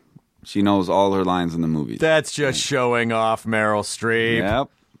book. She knows all her lines in the movie. That's just showing off, Meryl Streep. Yep,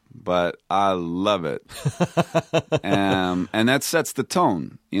 but I love it, and that sets the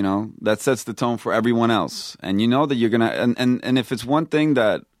tone. That sets the tone for everyone else, and that you're gonna and if it's one thing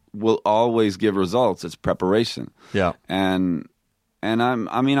that will always give results, it's preparation. Yeah, and And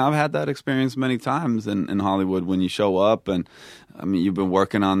I've had that experience many times in Hollywood when you show up and, I mean, you've been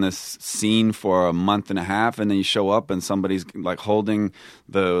working on this scene for a month and a half, and then you show up and somebody's like holding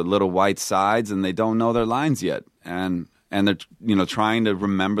the little white sides and they don't know their lines yet. And they're, trying to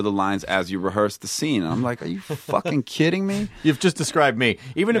remember the lines as you rehearse the scene. And I'm like, are you fucking kidding me? You've just described me.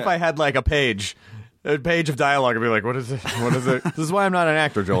 Even if I had like a page of dialogue, I'd be like, what is it? What is it? This is why I'm not an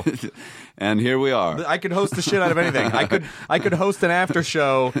actor, Joel. And here we are. I could host the shit out of anything. I could host an after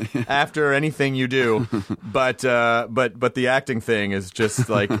show after anything you do, but the acting thing is just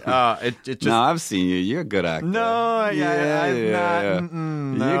like it just. No, I've seen you. You're a good actor. No, I'm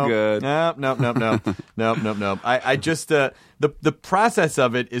not. No. You're good. Nope. I just the process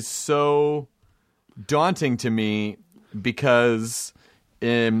of it is so daunting to me because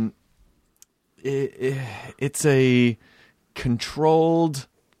it's a controlled,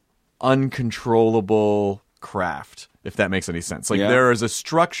 uncontrollable craft, if that makes any sense. Like there is a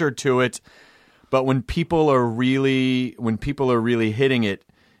structure to it, but when people are really hitting it,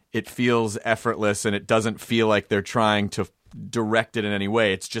 it feels effortless and it doesn't feel like they're trying to direct it in any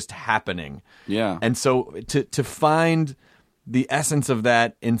way. It's just happening. Yeah. And so to find the essence of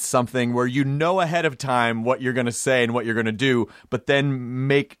that in something where you know ahead of time what you're going to say and what you're going to do, but then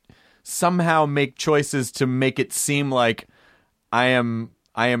somehow make choices to make it seem like I am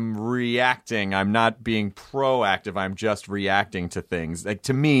reacting. I'm not being proactive. I'm just reacting to things. Like,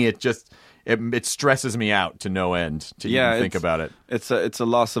 to me, it stresses me out to no end to even think about it. It's a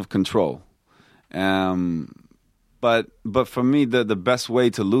loss of control. But for me, the best way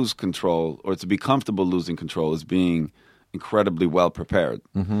to lose control or to be comfortable losing control is being incredibly well prepared.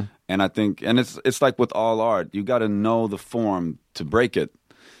 Mm-hmm. And I think, and it's like with all art, you got to know the form to break it.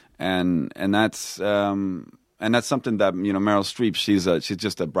 And that's something that Meryl Streep, she's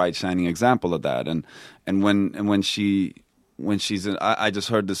just a bright shining example of that. And when she's in, I just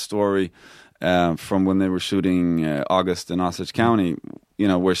heard this story from when they were shooting August in Osage County,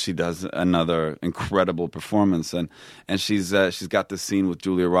 where she does another incredible performance, and she's got this scene with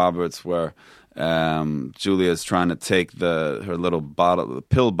Julia Roberts where Julia is trying to take her little bottle, the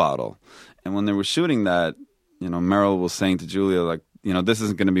pill bottle, and when they were shooting that, Meryl was saying to Julia, like, this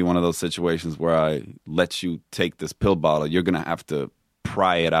isn't going to be one of those situations where I let you take this pill bottle. You're going to have to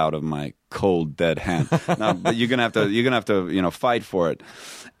pry it out of my cold, dead hand. Now, but you're gonna have to fight for it.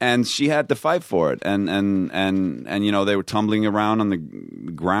 And she had to fight for it. And they were tumbling around on the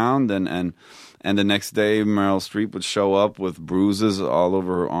ground. And the next day, Meryl Streep would show up with bruises all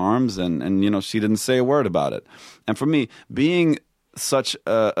over her arms. And she didn't say a word about it. And for me, being such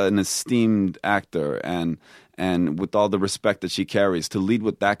an esteemed actor and with all the respect that she carries, to lead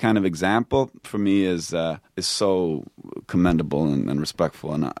with that kind of example for me is so commendable and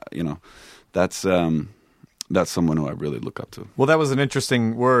respectful, and that's someone who I really look up to. Well, that was an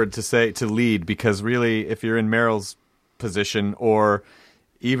interesting word to say, to lead, because really, if you're in Meryl's position, or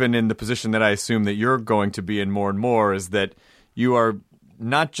even in the position that I assume that you're going to be in more and more, is that you are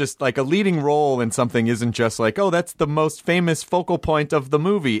not just like a leading role in something isn't just like, oh, that's the most famous focal point of the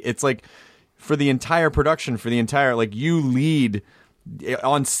movie. It's like, for the entire production, like, you lead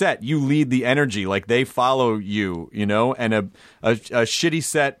on set, you lead the energy, like they follow you, and a shitty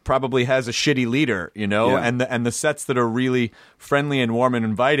set probably has a shitty leader, and the sets that are really friendly and warm and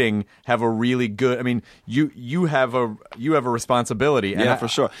inviting have a really good, I mean, you have a responsibility. And for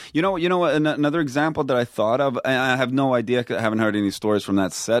sure. You know what, another example that I thought of, and I have no idea, I haven't heard any stories from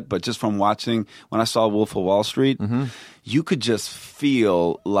that set, but just from watching, when I saw Wolf of Wall Street, mm-hmm. you could just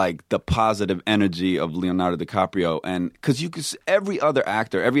feel like the positive energy of Leonardo DiCaprio, and because every other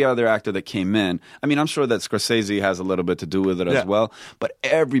actor that came in, I mean, I'm sure that Scorsese has a little bit to do with it as well, but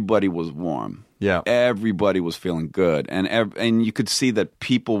everybody was warm. Yeah, everybody was feeling good, and you could see that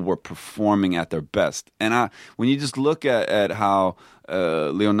people were performing at their best. And when you just look at how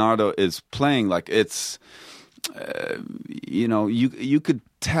Leonardo is playing, like, it's you could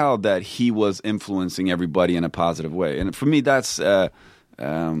tell that he was influencing everybody in a positive way. And for me, that's I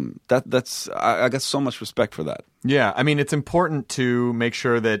got so much respect for that. Yeah, I mean, it's important to make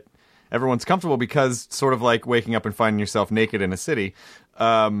sure that everyone's comfortable, because sort of like waking up and finding yourself naked in a city,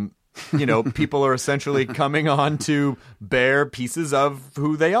 people are essentially coming on to bear pieces of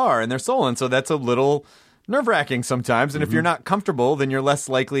who they are and their soul. And so that's a little nerve-wracking sometimes. And if you're not comfortable, then you're less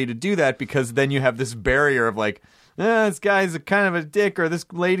likely to do that, because then you have this barrier of like, this guy's kind of a dick, or this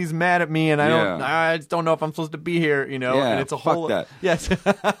lady's mad at me, and I just don't know if I'm supposed to be here, and it's a whole... that. Yes.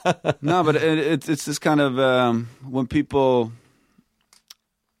 No, but it's this kind of, when people,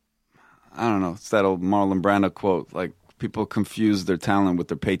 I don't know, it's that old Marlon Brando quote, like, people confuse their talent with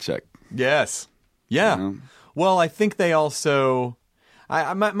their paycheck. Yes. Yeah. Well, I think they also...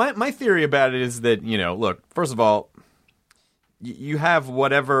 My theory about it is that, look, first of all, you have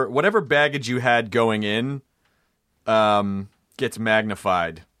whatever baggage you had going in gets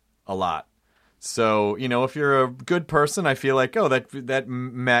magnified a lot. So, if you're a good person, I feel like,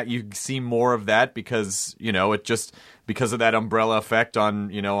 you see more of that because, it just because of that umbrella effect on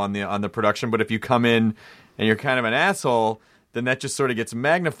the production. But if you come in and you're kind of an asshole, then that just sort of gets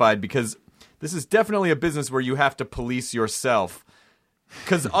magnified because this is definitely a business where you have to police yourself.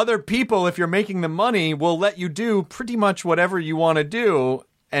 Because other people, if you're making the money, will let you do pretty much whatever you want to do.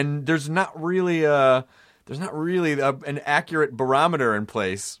 And there's not really an accurate barometer in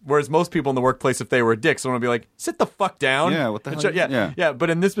place. Whereas most people in the workplace, if they were a dick, someone would be like, sit the fuck down. Yeah, what the hell? Yeah. But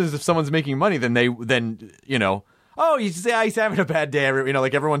in this business, if someone's making money, then oh, he's having a bad day.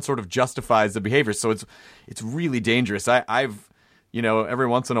 Like everyone sort of justifies the behavior. So it's really dangerous. I've every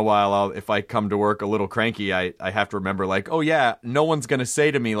once in a while, if I come to work a little cranky, I have to remember, like, oh yeah, no one's going to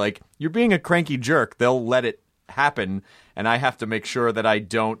say to me, like, you're being a cranky jerk. They'll let it happen. And I have to make sure that I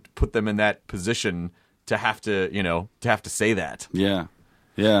don't put them in that position to have to say that. Yeah.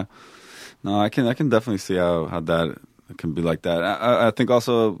 No, I can definitely see how that can be like that. I think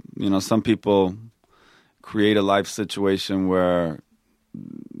also, some people create a life situation where,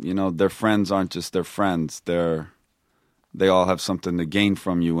 their friends aren't just their friends. They all have something to gain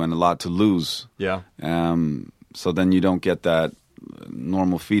from you and a lot to lose. Yeah. So then you don't get that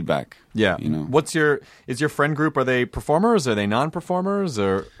normal feedback. Yeah. Is your friend group, are they performers? Are they non-performers?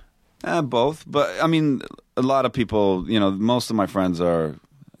 Or both. But I mean, a lot of people, most of my friends are,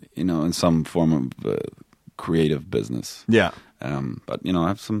 in some form of creative business. Yeah. But I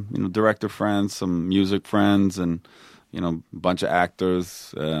have some, director friends, some music friends, and a bunch of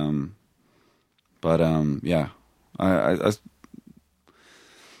actors. Yeah. I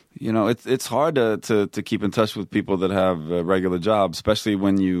it's hard to keep in touch with people that have a regular jobs, especially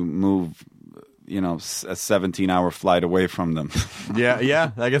when you move, a 17-hour flight away from them.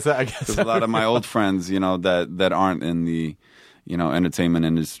 Yeah. I guess. Because a lot of my old friends, that aren't in the, entertainment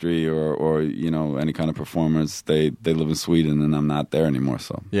industry or any kind of performers, they live in Sweden, and I'm not there anymore.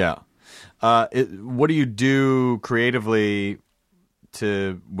 So yeah. What do you do creatively?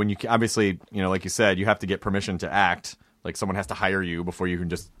 When you obviously, like you said, you have to get permission to act. Like someone has to hire you before you can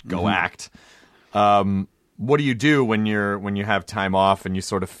just go act. What do you do when you have time off and you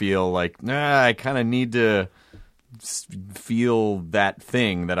sort of feel like, I kind of need to feel that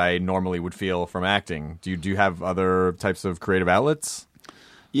thing that I normally would feel from acting? Do you have other types of creative outlets?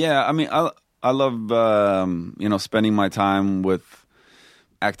 Yeah, I mean, I love spending my time with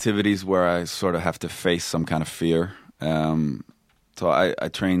activities where I sort of have to face some kind of fear. So I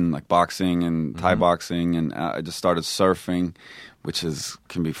train like boxing and Thai boxing, and I just started surfing, which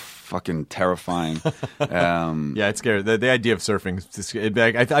can be fucking terrifying. Yeah, it's scary. The idea of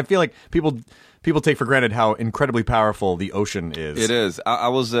surfing, I feel like people take for granted how incredibly powerful the ocean is. It is. I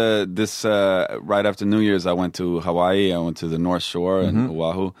was right after New Year's, I went to Hawaii. I went to the North Shore in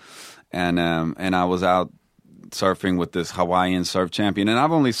Oahu, and I was out surfing with this Hawaiian surf champion, and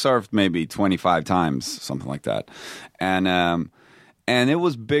I've only surfed maybe 25 times, something like that, and it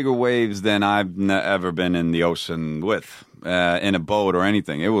was bigger waves than I've ever been in the ocean with, in a boat or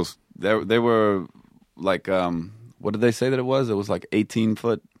anything. It was they were like what did they say that it was? It was like 18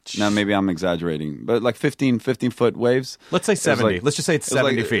 foot. Now maybe I'm exaggerating, but like 15 foot waves. Let's say 70. Let's just say it's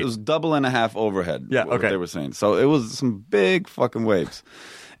 70 feet. It was double and a half overhead. Yeah, what okay. They were saying. So it was some big fucking waves,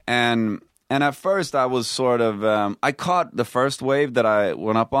 and at first I was sort of I caught the first wave that I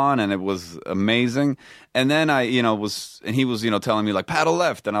went up on, and it was amazing. And then he was telling me like paddle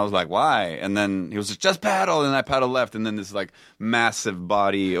left, and I was like, why? And then he was just paddle, and I paddled left, and then this like massive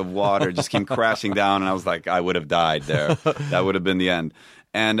body of water just came crashing down, and I was like, I would have died there. That would have been the end.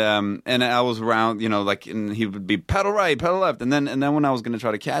 And I was around, and he would be paddle right, paddle left, and then when I was going to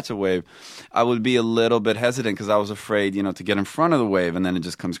try to catch a wave, I would be a little bit hesitant because I was afraid, to get in front of the wave, and then it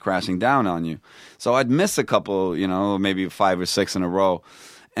just comes crashing down on you. So I'd miss a couple, maybe 5 or 6 in a row.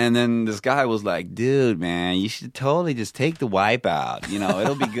 And then this guy was like, dude, man, you should totally just take the Wipeout.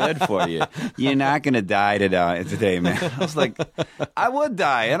 It'll be good for you. You're not going to die today, man. I was like, I would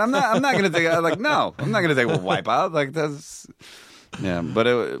die. And I'm not going to take it. I'm like, no, I'm not going to take a Wipeout. Like, that's... Yeah, but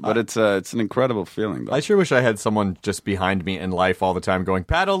it's an incredible feeling, though. I sure wish I had someone just behind me in life all the time going,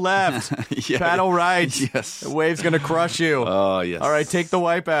 paddle left, paddle right. Yes. The wave's going to crush you. Oh, yes. All right, take the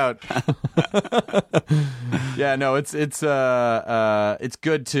Wipeout. Yeah, no, it's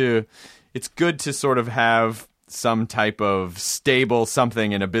good to sort of have some type of stable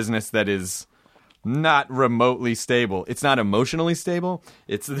something in a business that is not remotely stable. It's not emotionally stable.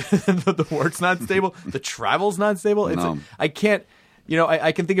 It's the work's not stable. The travel's not stable. No. I can't.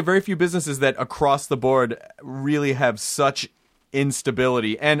 I can think of very few businesses that across the board really have such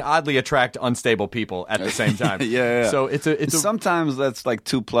instability and oddly attract unstable people at the same time. Yeah. So it's a Sometimes that's like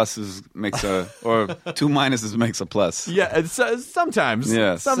 2 pluses makes or 2 minuses makes a plus. yeah. Sometimes.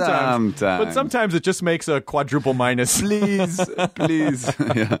 Yeah, Sometimes. But sometimes. sometimes it just makes a quadruple minus. Please.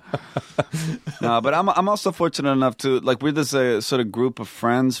 Yeah. No, but I'm also fortunate enough to we're this sort of group of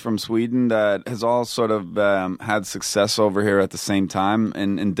friends from Sweden that has all sort of had success over here at the same time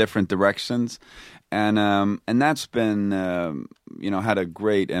in different directions. And that's been had a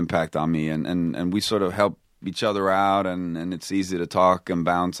great impact on me, and we sort of help each other out, and it's easy to talk and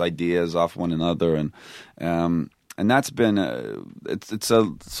bounce ideas off one another, and that's been it's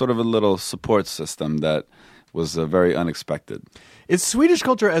a sort of a little support system that was very unexpected. Is Swedish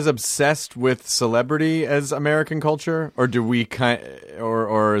culture as obsessed with celebrity as American culture, or do we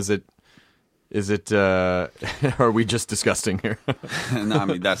or is it? Are we just disgusting here? No, I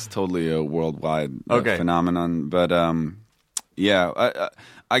mean that's totally a worldwide Okay. phenomenon. But I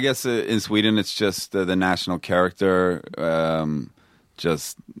guess in Sweden it's just the national character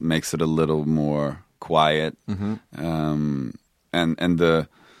just makes it a little more quiet, and the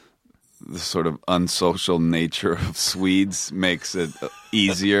sort of unsocial nature of Swedes makes it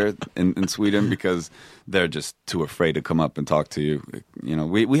easier in Sweden because they're just too afraid to come up and talk to you.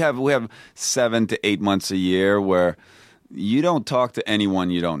 We have 7 to 8 months a year where you don't talk to anyone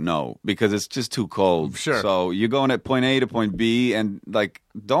you don't know because it's just too cold. Sure. So you're going at point A to point B, and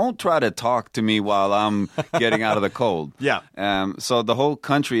don't try to talk to me while I'm getting out of the cold. Yeah. So the whole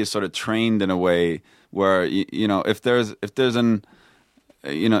country is sort of trained in a way where if there's an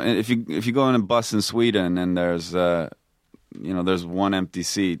if you go in a bus in Sweden and there's one empty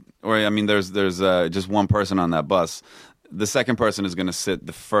seat, or there's just one person on that bus, the second person is going to sit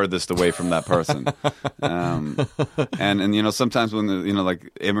the furthest away from that person. And sometimes when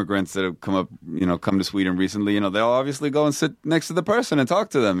immigrants that have come to Sweden recently, they'll obviously go and sit next to the person and talk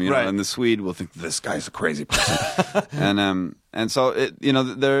to them, Right. and the Swede will think this guy's a crazy person. and so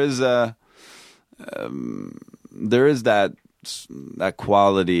there is that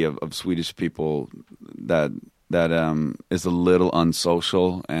quality of Swedish people that is a little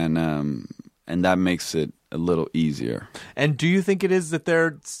unsocial, and that makes it a little easier. And do you think it is that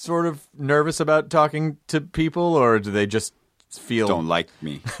they're sort of nervous about talking to people, or do they just feel Don't like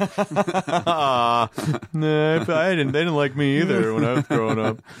me. No, they didn't like me either when I was growing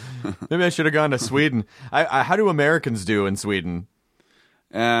up. Maybe I should have gone to Sweden. How do Americans do in Sweden?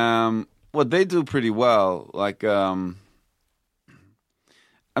 Well, they do pretty well.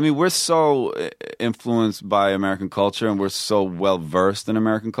 We're so influenced by American culture, and we're so well versed in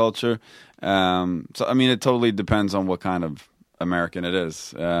American culture. It totally depends on what kind of American it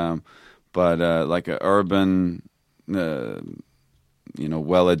is. But like an urban,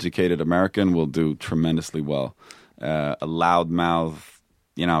 well-educated American will do tremendously well. A loudmouth,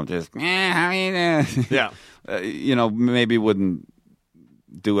 just how you doing? Yeah. Maybe wouldn't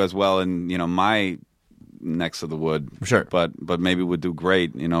do as well in my next of the wood, Sure. but maybe would do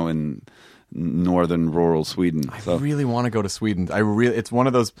great, in northern rural Sweden. I really want to go to Sweden. It's one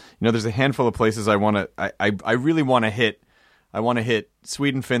of those. There's a handful of places I want to. I really want to hit. I want to hit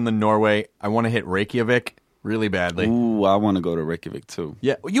Sweden, Finland, Norway. I want to hit Reykjavik really badly. Ooh, I want to go to Reykjavik too.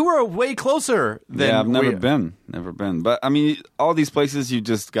 Yeah, you were way closer than. Yeah, I've never been. But all these places, you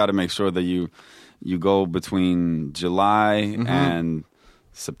just got to make sure that you go between July and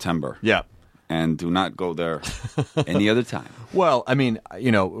September. Yeah. And do not go there any other time. Well,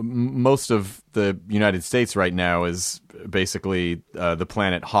 most of the United States right now is basically the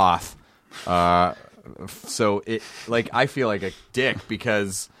planet Hoth. So I feel like a dick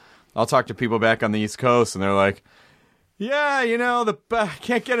because I'll talk to people back on the East Coast and they're like, yeah, I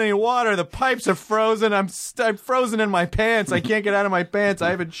can't get any water. The pipes are frozen. I'm frozen in my pants. I can't get out of my pants. I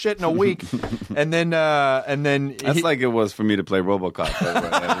haven't shit in a week. And then That's like it was for me to play RoboCop.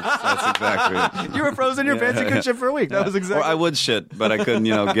 That's exactly it. You were frozen in your pants. You couldn't shit for a week. That was exactly. Or I would shit, but I couldn't,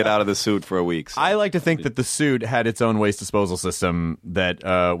 get out of the suit for a week. So. I like to think that the suit had its own waste disposal system that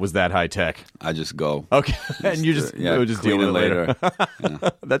was that high tech. I just go. Okay, and you just deal with clean it later.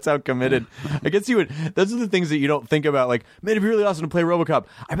 That's how committed. I guess you would. Those are the things that you don't think about. Like, man, it'd be really awesome to play RoboCop.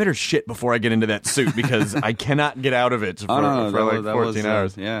 I better shit before I get into that suit because I cannot get out of it for 14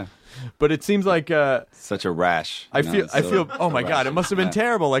 hours. Yeah. But it seems like such a rash. I feel. Oh my god, it must have been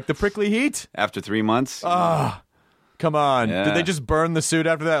terrible. Like the prickly heat. After 3 months. Come on. Yeah. Did they just burn the suit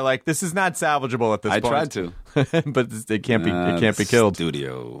after that? Like, this is not salvageable at this point. I tried to. But it can't be. It can't be killed.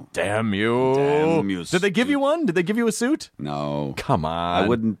 Studio. Damn you. Damn you. Did they give you one? Did they give you a suit? No. Come on. I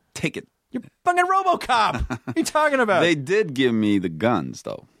wouldn't take it. You're fucking RoboCop. What are you talking about? They did give me the guns,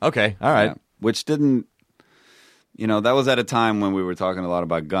 though. Okay, all right. Yeah, which didn't, that was at a time when we were talking a lot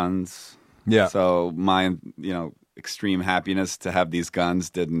about guns. Yeah. So my, extreme happiness to have these guns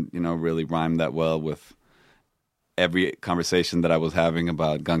didn't, really rhyme that well with every conversation that I was having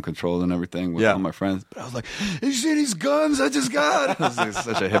about gun control and everything with all my friends. But I was like, you see these guns I just got? I was like,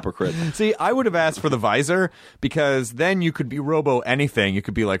 such a hypocrite. See, I would have asked for the visor because then you could be Robo anything. You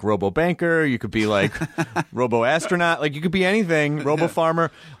could be like Robo Banker. You could be like Robo Astronaut. Like you could be anything. Robo Farmer.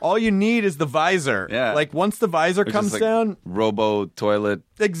 All you need is the visor. Yeah. Like once the visor Which comes is like down, Robo Toilet,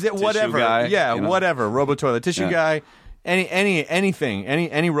 whatever. guy, yeah, whatever. Robo Toilet Tissue guy. Anything,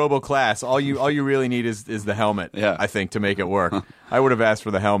 any Robo class. All you really need is the helmet. Yeah. I think to make it work. I would have asked for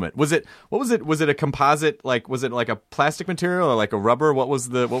the helmet. What was it? Was it a composite? Like was it like a plastic material or like a rubber? What was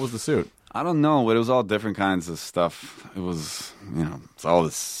the suit? I don't know, but it was all different kinds of stuff. It was, it's all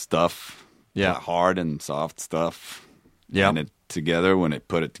this stuff. Yeah. Hard and soft stuff. Yeah. And it together, when they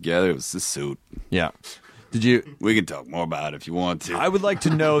put it together, it was the suit. Yeah. Did you? We can talk more about it if you want to. I would like to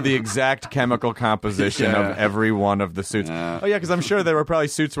know the exact chemical composition of every one of the suits. Oh yeah, because I'm sure there were probably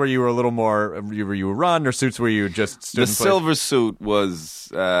suits where you were a little more you run, or suits where you just stood. The silver suit was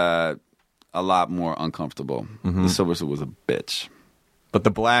a lot more uncomfortable. The silver suit was a bitch, but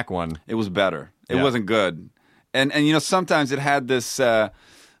the black one, it was better. It wasn't good, and sometimes it had this, it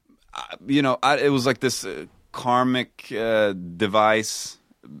was like this karmic device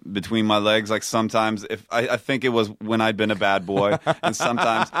between my legs. Like sometimes if I think it was when I'd been a bad boy, and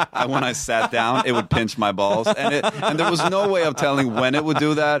sometimes when I sat down it would pinch my balls, and there was no way of telling when it would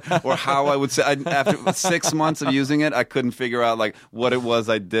do that or how I would say. After 6 months of using it, I couldn't figure out like what it was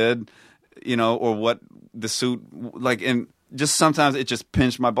I did, or what the suit like. And just sometimes it just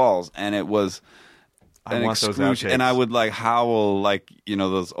pinched my balls, and it was an excruciating. And I would like howl like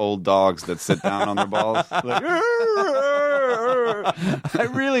those old dogs that sit down on their balls. Like,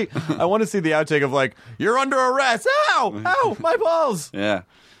 I want to see the outtake of like, you're under arrest. Ow, my balls. Yeah.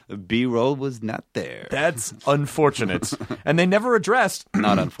 The B-roll was not there. That's unfortunate. And they never addressed.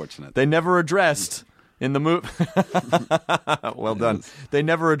 Not unfortunate. They never addressed in the movie. Well done. They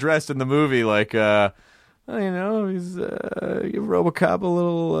never addressed in the movie like, he's give RoboCop a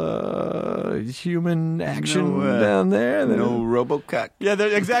little human action down there. No RoboCop. Yeah,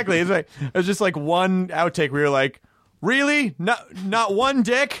 exactly. It's like there's just like one outtake where you're like, really? Not one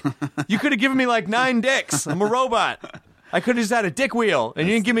dick? You could have given me like 9 dicks. I'm a robot. I could have just had a dick wheel, and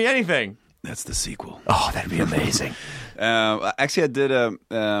you didn't give me anything. That's the sequel. Oh, that'd be amazing. Actually, I did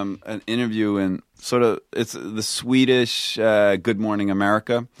an interview in it's the Swedish Good Morning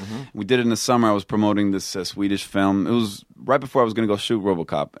America. We did it in the summer. I was promoting this Swedish film. It was right before I was going to go shoot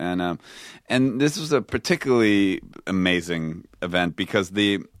RoboCop, and this was a particularly amazing event because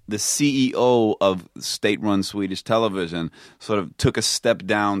the CEO of state-run Swedish television sort of took a step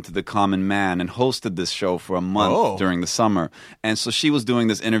down to the common man and hosted this show for a month during the summer. And so she was doing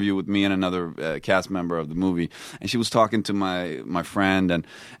this interview with me and another cast member of the movie, and she was talking to my friend,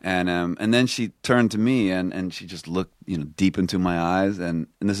 and then she turned to me and she just looked deep into my eyes, and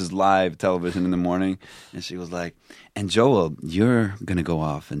this is live television in the morning, and she was like, "And Joel, you're gonna go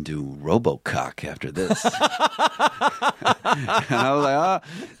off and do RoboCop after this." And I was like,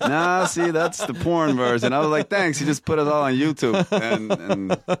 nah, see, that's the porn version. I was like, thanks, you just put it all on YouTube.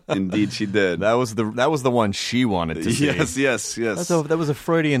 And indeed she did. That was the one she wanted to see. Yes. That was a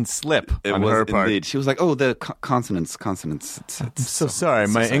Freudian slip on her part. Indeed. She was like, oh, the consonants. I'm so sorry,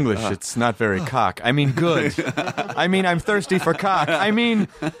 my English, it's not very cock. I mean, good. I mean, I'm thirsty for cock. I mean,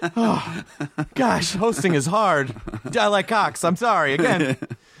 gosh, hosting is hard. I like cocks. I'm sorry, again.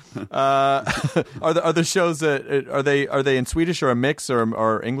 Are the shows that are they in Swedish or a mix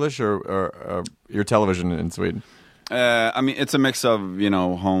or English or your television in Sweden? I mean, it's a mix of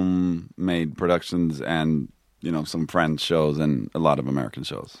homemade productions and some French shows and a lot of American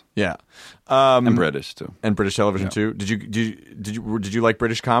shows. Yeah, and British too, and British television too. Did you like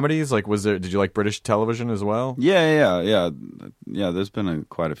British comedies? Like, did you like British television as well? Yeah. There's been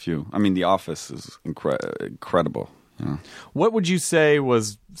quite a few. I mean, The Office is incredible. Yeah. What would you say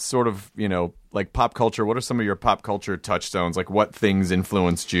was sort of, like pop culture? What are some of your pop culture touchstones? Like what things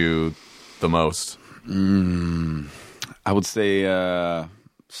influenced you the most? I would say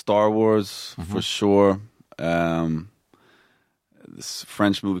Star Wars for sure. This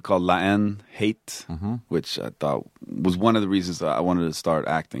French movie called La Haine, Hate, which I thought was one of the reasons that I wanted to start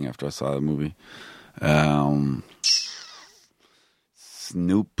acting after I saw the movie.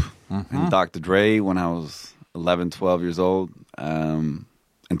 Snoop and Dr. Dre when I was 11, 12 years old, and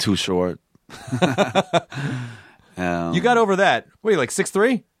Too Short. You got over that. Wait, like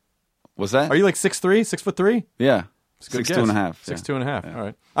 6'3"? What's that? Are you like 6'3", 6'3"? Yeah. Good 6'2.5". guess. 6'2.5". All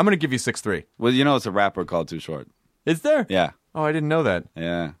right. I'm going to give you 6'3". Well, it's a rapper called Too Short. Is there? Yeah. Oh, I didn't know that.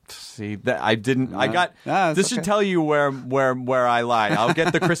 Yeah. See, that I didn't. I got. it's This should tell you where I lied. I'll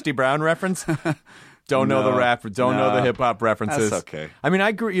get the Christy Brown reference. Don't know the rap. Don't know the hip hop references. That's okay. I mean,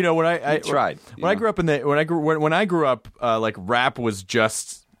 I grew. When I tried. When I grew up when I grew up, like rap was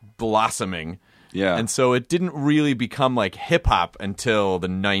just blossoming. Yeah. And so it didn't really become like hip hop until the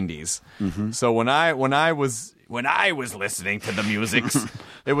 90s. Mm-hmm. So when I was listening to the musics,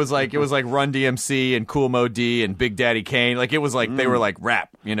 it was like Run DMC and Kool Moe Dee and Big Daddy Kane. Like it was like they were like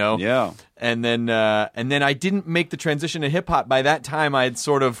rap, Yeah. And then I didn't make the transition to hip hop. By that time, I had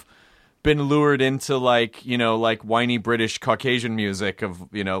sort of been lured into like whiny British Caucasian music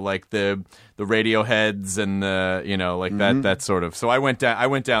of like the Radioheads and the that sort of. So I went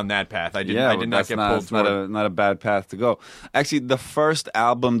down that path. I did not get pulled toward. Not a bad path to go. Actually, the first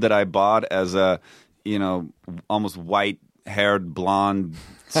album that I bought as a almost white-haired blonde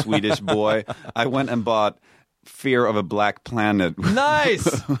Swedish boy, I went and bought Fear of a Black Planet. Nice.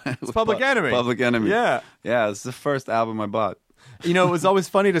 It's Public Enemy. Public Enemy. Yeah. Yeah, it's the first album I bought. It was always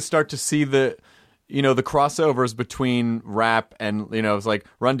funny to start to see the crossovers between rap and, it was like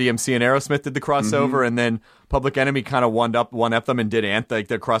Run DMC and Aerosmith did the crossover, and then Public Enemy kind of one up them and did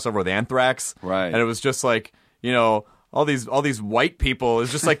their crossover with Anthrax. Right. And it was just like, all these white people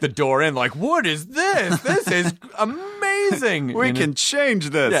is just like the door in, like, what is this? This is amazing. We can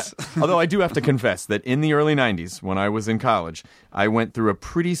change this. Yeah. Although I do have to confess that in the early 90s, when I was in college, I went through a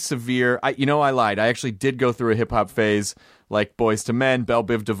pretty severe... I lied. I actually did go through a hip-hop phase, like Boyz II Men, Belle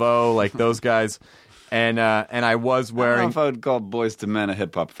Biv DeVoe, like those guys. And I was wearing... I don't know if I would call Boyz II Men a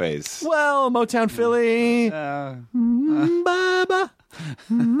hip-hop phase. Well, Motown Philly. Baba.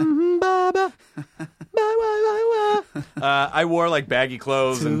 Baba. I wore like baggy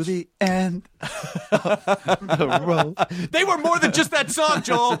clothes To the end of the road. They were more than just that song,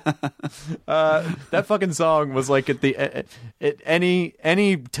 Joel. That fucking song was like at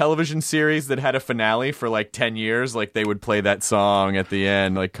any television series that had a finale for like 10 years, like they would play that song at the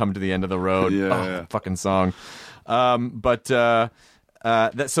end, like Come to the End of the Road. Yeah. Fucking song. That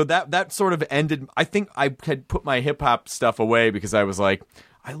sort of ended. I think I had put my hip hop stuff away because I was like,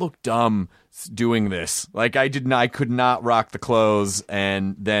 I look dumb doing this. Like I could not rock the clothes,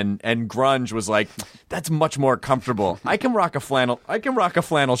 and grunge was like, that's much more comfortable. I can rock a flannel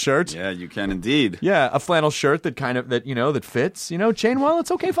shirt. Yeah, you can indeed. Yeah, a flannel shirt that fits. Chain wallets,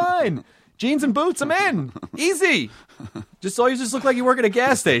 okay, fine. Jeans and boots, I'm in. Easy. You just look like you work at a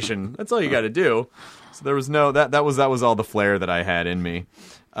gas station. That's all you got to do. So there was that was all the flair that I had in me.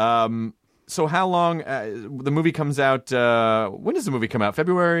 So how long? The movie comes out. When does the movie come out?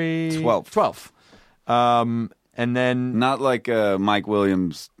 February 12th. And then not like Mike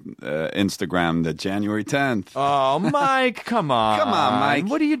Williams' Instagram, the January 10th. Oh, Mike, come on, come on, Mike,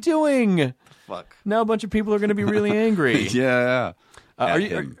 what are you doing? Fuck. Now a bunch of people are going to be really angry. Yeah. Are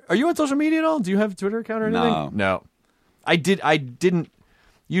you on social media at all? Do you have a Twitter account or anything? No. I didn't.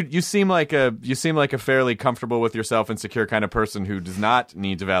 You seem like a fairly comfortable with yourself and secure kind of person who does not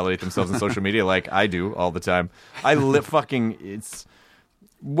need to validate themselves on social media like I do all the time.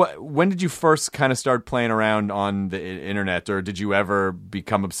 When did you first kind of start playing around on the internet, or did you ever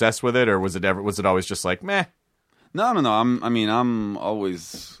become obsessed with it, or was it always just like meh? No. I'm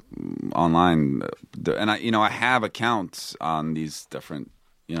always online, and I have accounts on these different,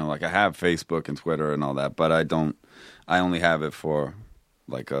 like I have Facebook and Twitter and all that, but I only have it for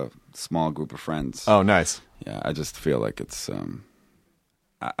like a small group of friends. Oh, nice. Yeah, I just feel like it's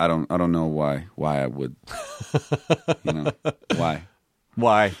I don't know why I would why.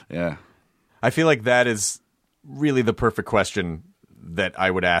 Why? Yeah. I feel like that is really the perfect question that I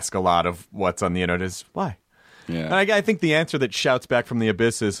would ask a lot of what's on the internet is why? Yeah. And I think the answer that shouts back from the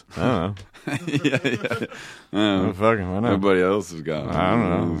abyss is, I don't know. Yeah. Oh, fucking, I don't know. Everybody else has got it. I don't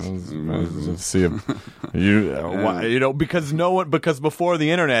know. Let's see because before the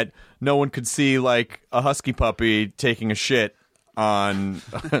internet, no one could see like a husky puppy taking a shit on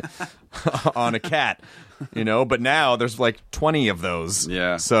on a cat, but now there's like 20 of those.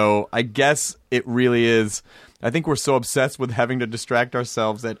 Yeah. So I guess it really is. I think we're so obsessed with having to distract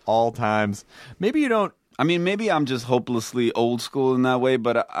ourselves at all times. Maybe you don't. I mean, maybe I'm just hopelessly old school in that way,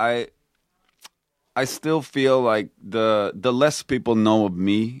 but I still feel like the less people know of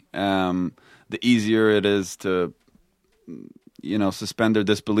me, the easier it is to, suspend their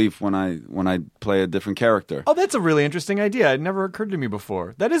disbelief when I play a different character. Oh, that's a really interesting idea. It never occurred to me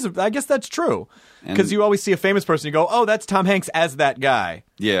before. I guess that's true. Because you always see a famous person, you go, oh, that's Tom Hanks as that guy.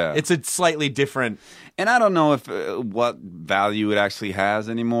 Yeah. It's a slightly different... And I don't know if what value it actually has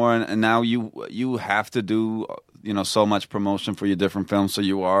anymore. And now you have to do so much promotion for your different films, so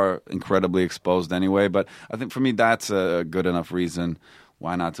you are incredibly exposed anyway. But I think for me, that's a good enough reason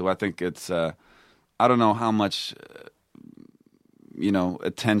why not to. I think it's I don't know how much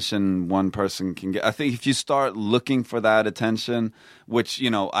attention one person can get. I think if you start looking for that attention, which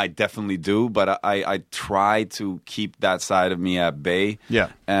I definitely do, but I try to keep that side of me at bay. Yeah.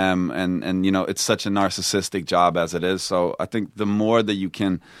 And it's such a narcissistic job as it is. So I think the more that you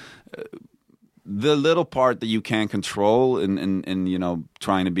can, the little part that you can control in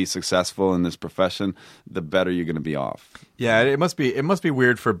trying to be successful in this profession, the better you're going to be off. Yeah, it must be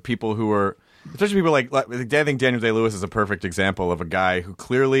weird for people who are, especially people like I think Daniel Day-Lewis is a perfect example of a guy who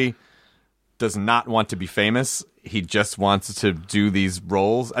clearly does not want to be famous. He just wants to do these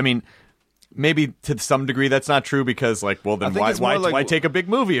roles. I mean, maybe to some degree that's not true because, why take a big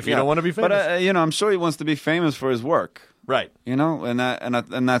movie if you don't want to be famous? But I'm sure he wants to be famous for his work, right? And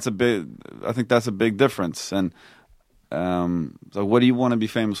that's a big. I think that's a big difference. And so, what do you want to be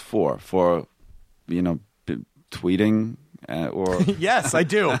famous for? For tweeting. Or yes, I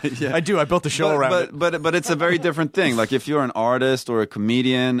do. Yeah. I do. I built a show around it. But it's a very different thing. Like if you're an artist or a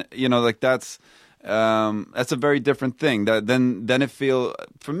comedian, that's a very different thing. Then it feel,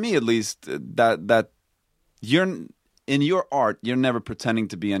 for me at least, that you're in your art, you're never pretending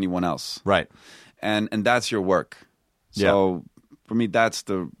to be anyone else, right? And that's your work. So for me, that's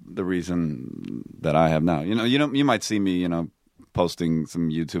the reason that I have now. You might see me, posting some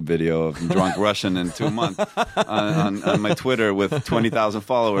YouTube video of drunk Russian in 2 months on my Twitter with 20,000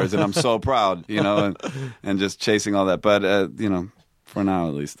 followers, and I'm so proud, and just chasing all that. But for now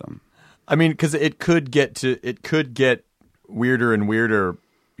at least, I mean, because it could get weirder and weirder,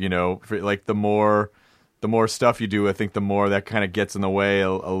 like the more stuff you do, I think the more that kind of gets in the way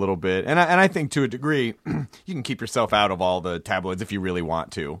a little bit. And I think to a degree, you can keep yourself out of all the tabloids if you really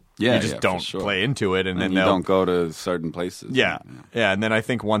want to. Yeah, you just don't play into it, and then you don't go to certain places. Yeah. And then I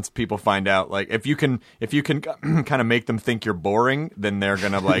think once people find out, like if you can kind of make them think you're boring, then they're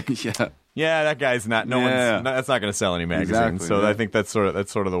gonna like, yeah, that guy's not. That's not going to sell any magazines. Exactly, so I think that's sort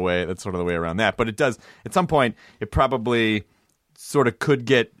of the way around that. But it does at some point. It probably sort of could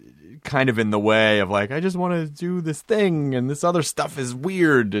get kind of in the way of like, I just want to do this thing and this other stuff is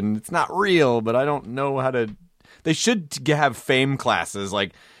weird and it's not real, but I don't know how to. They should have fame classes,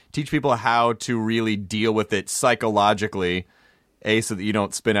 like teach people how to really deal with it psychologically, so that you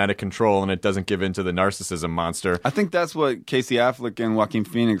don't spin out of control and it doesn't give into the narcissism monster. I think that's what Casey Affleck and Joaquin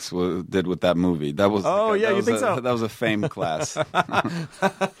Phoenix did with that movie. That was you think so? That was a fame class.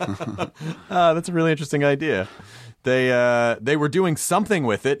 That's a really interesting idea. They were doing something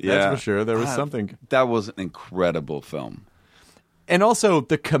with it, that's for sure. There was something. That was an incredible film. And also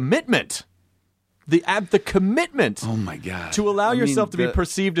the commitment. The commitment. Oh my God! To allow yourself to be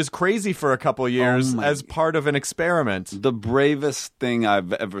perceived as crazy for a couple of years as part of an experiment. The bravest thing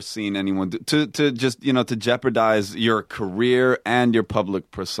I've ever seen anyone do to just to jeopardize your career and your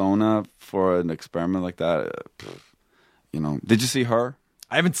public persona for an experiment like that. Did you see Her?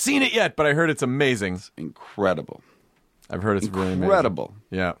 I haven't seen it yet, but I heard it's amazing. It's incredible. I've heard it's really incredible.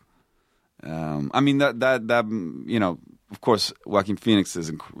 Yeah. I mean that of course, Joaquin Phoenix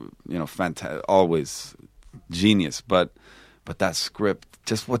is, fantastic, always genius. But that script,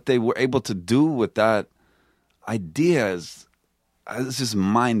 just what they were able to do with that idea is just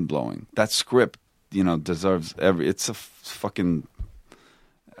mind blowing. That script, deserves it's a fucking.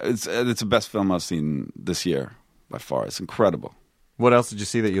 It's the best film I've seen this year by far. It's incredible. What else did you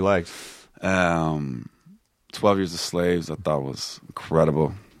see that you liked? 12 Years a Slave, I thought was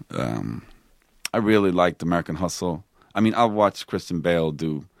incredible. I really liked American Hustle. I mean, I'll watch Christian Bale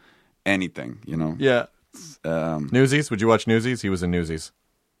do anything, Yeah. Newsies? Would you watch Newsies? He was in Newsies.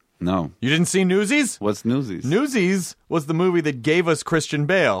 No. You didn't see Newsies? What's Newsies? Newsies was the movie that gave us Christian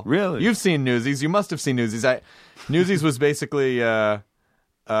Bale. Really? You've seen Newsies. You must have seen Newsies. Newsies was basically, it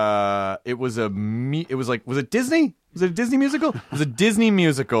was it Disney? Was it a Disney musical? It was a Disney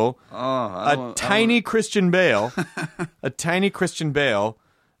musical. Tiny Christian Bale. A tiny Christian Bale.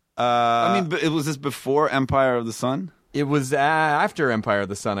 Was this before Empire of the Sun? It was after Empire of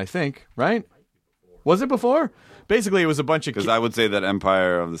the Sun, I think, right? Was it before? Basically, it was a bunch of... Because I would say that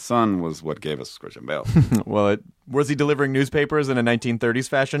Empire of the Sun was what gave us Christian Bale. Well, was he delivering newspapers in a 1930s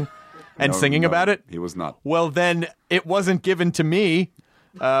fashion and singing about it? He was not. Well, then it wasn't given to me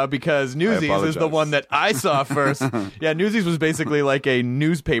because Newsies is the apologize. one that I saw first. Yeah, Newsies was basically like a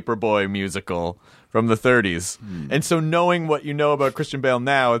newspaper boy musical from the 30s. And so knowing what you know about Christian Bale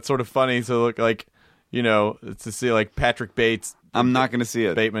now, it's sort of funny to look like, to see like Patrick Bates. I'm not going to see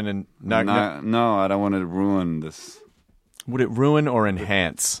it. Bateman and No, I don't want to ruin this. Would it ruin or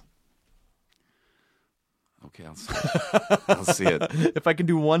enhance? Okay, I'll see it. I'll see it. If I can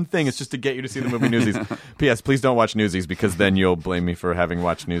do one thing, it's just to get you to see the movie Newsies. P.S. Please don't watch Newsies because then you'll blame me for having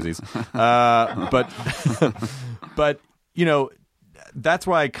watched Newsies. But that's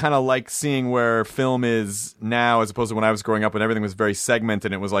why I kind of like seeing where film is now as opposed to when I was growing up when everything was very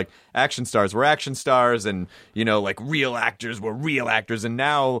segmented. It was like action stars were action stars and, like real actors were real actors. And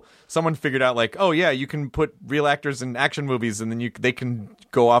now someone figured out like, oh, yeah, you can put real actors in action movies and then they can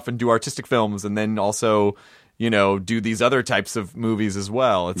go off and do artistic films and then also, do these other types of movies as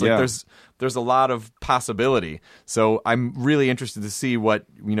well. It's like there's a lot of possibility. So I'm really interested to see what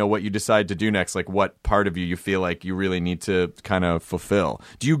you decide to do next, like what part of you feel like you really need to kind of fulfill.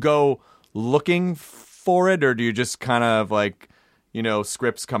 Do you go looking for it or do you just kind of like,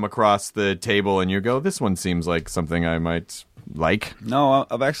 scripts come across the table and you go, this one seems like something I might like? No,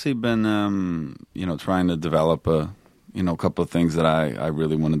 I've actually been, trying to develop a couple of things that I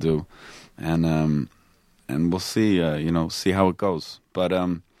really want to do. And we'll see, see how it goes. But,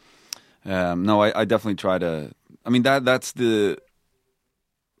 no, I definitely try to. I mean, that's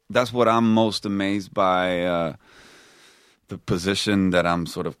what I'm most amazed by. The position that I'm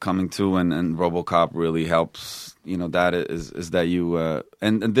sort of coming to, and RoboCop really helps. That is that you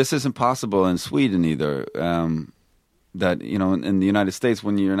and this isn't possible in Sweden either. That in the United States,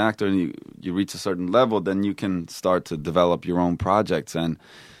 when you're an actor and you reach a certain level, then you can start to develop your own projects and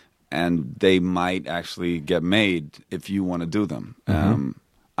they might actually get made if you want to do them. Mm-hmm.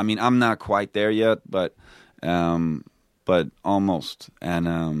 I mean, I'm not quite there yet, but almost. And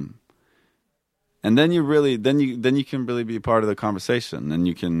then you can really be a part of the conversation, and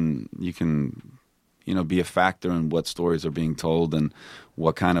you can be a factor in what stories are being told and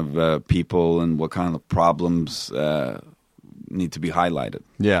what kind of people and what kind of problems need to be highlighted.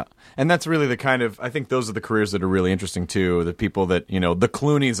 Yeah. And that's really the kind of, I think those are the careers that are really interesting too. The people that, the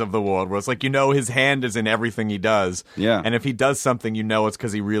Clooneys of the world, where it's like, his hand is in everything he does. Yeah. And if he does something, it's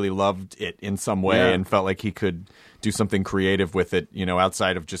because he really loved it in some way and felt like he could do something creative with it,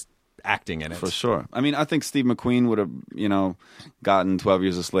 outside of just acting in it. For sure. I mean, I think Steve McQueen would have, gotten 12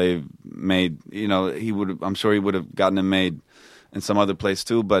 Years a Slave made, I'm sure he would have gotten it made in some other place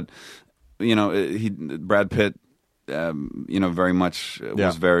too. But, Brad Pitt, very much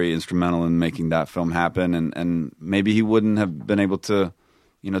was very instrumental in making that film happen, and maybe he wouldn't have been able to,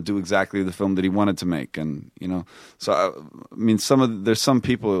 do exactly the film that he wanted to make, and so I mean, there's some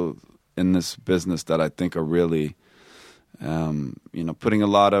people in this business that I think are really, putting a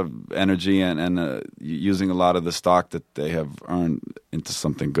lot of energy and using a lot of the stock that they have earned into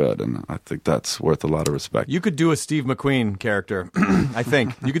something good, and I think that's worth a lot of respect. You could do a Steve McQueen character. I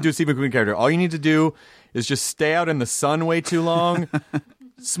think you could do a Steve McQueen character. All you need to do is just stay out in the sun way too long,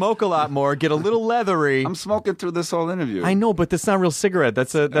 smoke a lot more, get a little leathery. I'm smoking through this whole interview. I know, but that's not a real cigarette.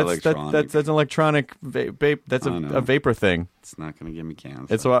 That's an electronic vape. That's a vapor thing. It's not going to give me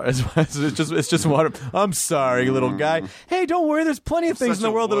cancer. It's just water. I'm sorry, little guy. Hey, don't worry. There's plenty of things in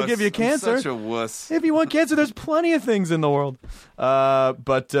the world that'll give you cancer. I'm such a wuss. If you want cancer, there's plenty of things in the world.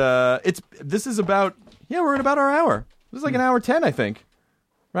 But this is about we're at about our hour. This is like an hour 10, I think.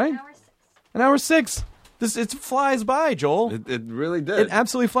 Right? An hour 6. It flies by, Joel. It really did. It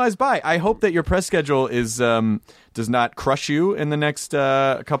absolutely flies by. I hope that your press schedule does not crush you in the next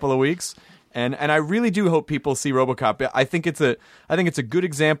couple of weeks. And I really do hope people see RoboCop. I think it's a good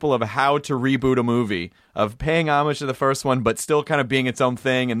example of how to reboot a movie, of paying homage to the first one, but still kind of being its own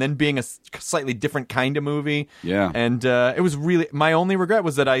thing, and then being a slightly different kind of movie. Yeah. And it was really, my only regret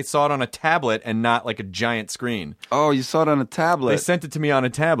was that I saw it on a tablet and not like a giant screen. Oh, you saw it on a tablet? They sent it to me on a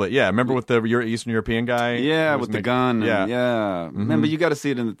tablet. Yeah, remember with the Eastern European guy? Yeah, with the gun. Yeah. Mm-hmm. Remember, you got to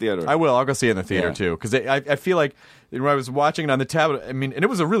see it in the theater. I will. I'll go see it in the theater too, because I feel like when I was watching it on the tablet, I mean, and it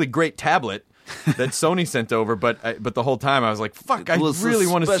was a really great tablet that Sony sent over, but the whole time I was like, "Fuck! I really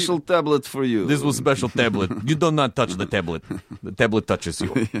want to see." Special tablet for you. This was a special tablet. You do not touch the tablet. The tablet touches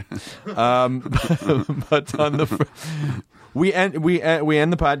you. But on the we end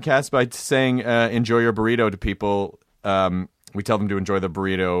the podcast by saying "enjoy your burrito" to people. We tell them to enjoy the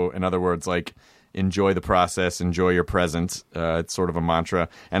burrito. In other words, like enjoy the process, enjoy your present. It's sort of a mantra,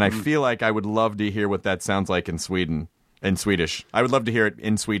 and I feel like I would love to hear what that sounds like in Sweden. In Swedish. I would love to hear it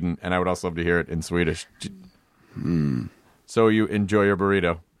in Sweden, and I would also love to hear it in Swedish. So you enjoy your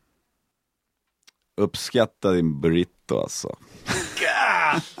burrito. Uppskatta din burrito, alltså. God!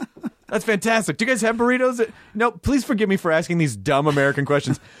 That's fantastic. Do you guys have burritos? No, please forgive me for asking these dumb American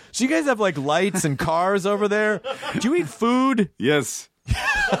questions. So you guys have like lights and cars over there? Do you eat food? Yes.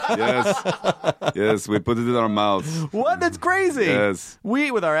 Yes, we put it in our mouths. What? That's crazy. Yes. We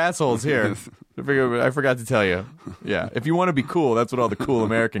eat with our assholes here. I forgot to tell you. Yeah. If you want to be cool, that's what all the cool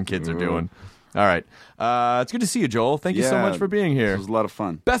American kids are doing. All right. It's good to see you, Joel. Thank you so much for being here. It was a lot of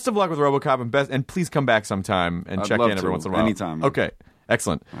fun. Best of luck with RoboCop, and please come back sometime and I'd check love in every to. once in a while. Anytime. Okay.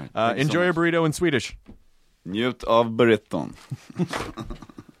 Excellent. Right. Enjoy your burrito in Swedish. Njut av burriton.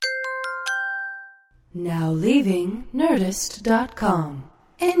 Now leaving Nerdist.com.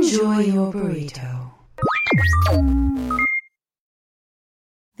 Enjoy your burrito.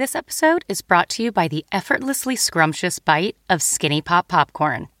 This episode is brought to you by the effortlessly scrumptious bite of Skinny Pop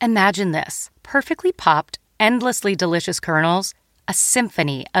Popcorn. Imagine this. Perfectly popped, endlessly delicious kernels, a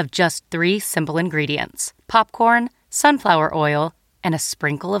symphony of just 3 simple ingredients. Popcorn, sunflower oil, and a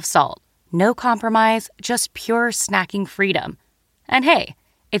sprinkle of salt. No compromise, just pure snacking freedom. And hey,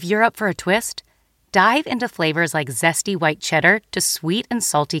 if you're up for a twist, dive into flavors like zesty white cheddar to sweet and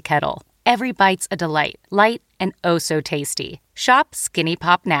salty kettle. Every bite's a delight, light and oh so tasty. Shop Skinny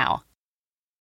Pop now.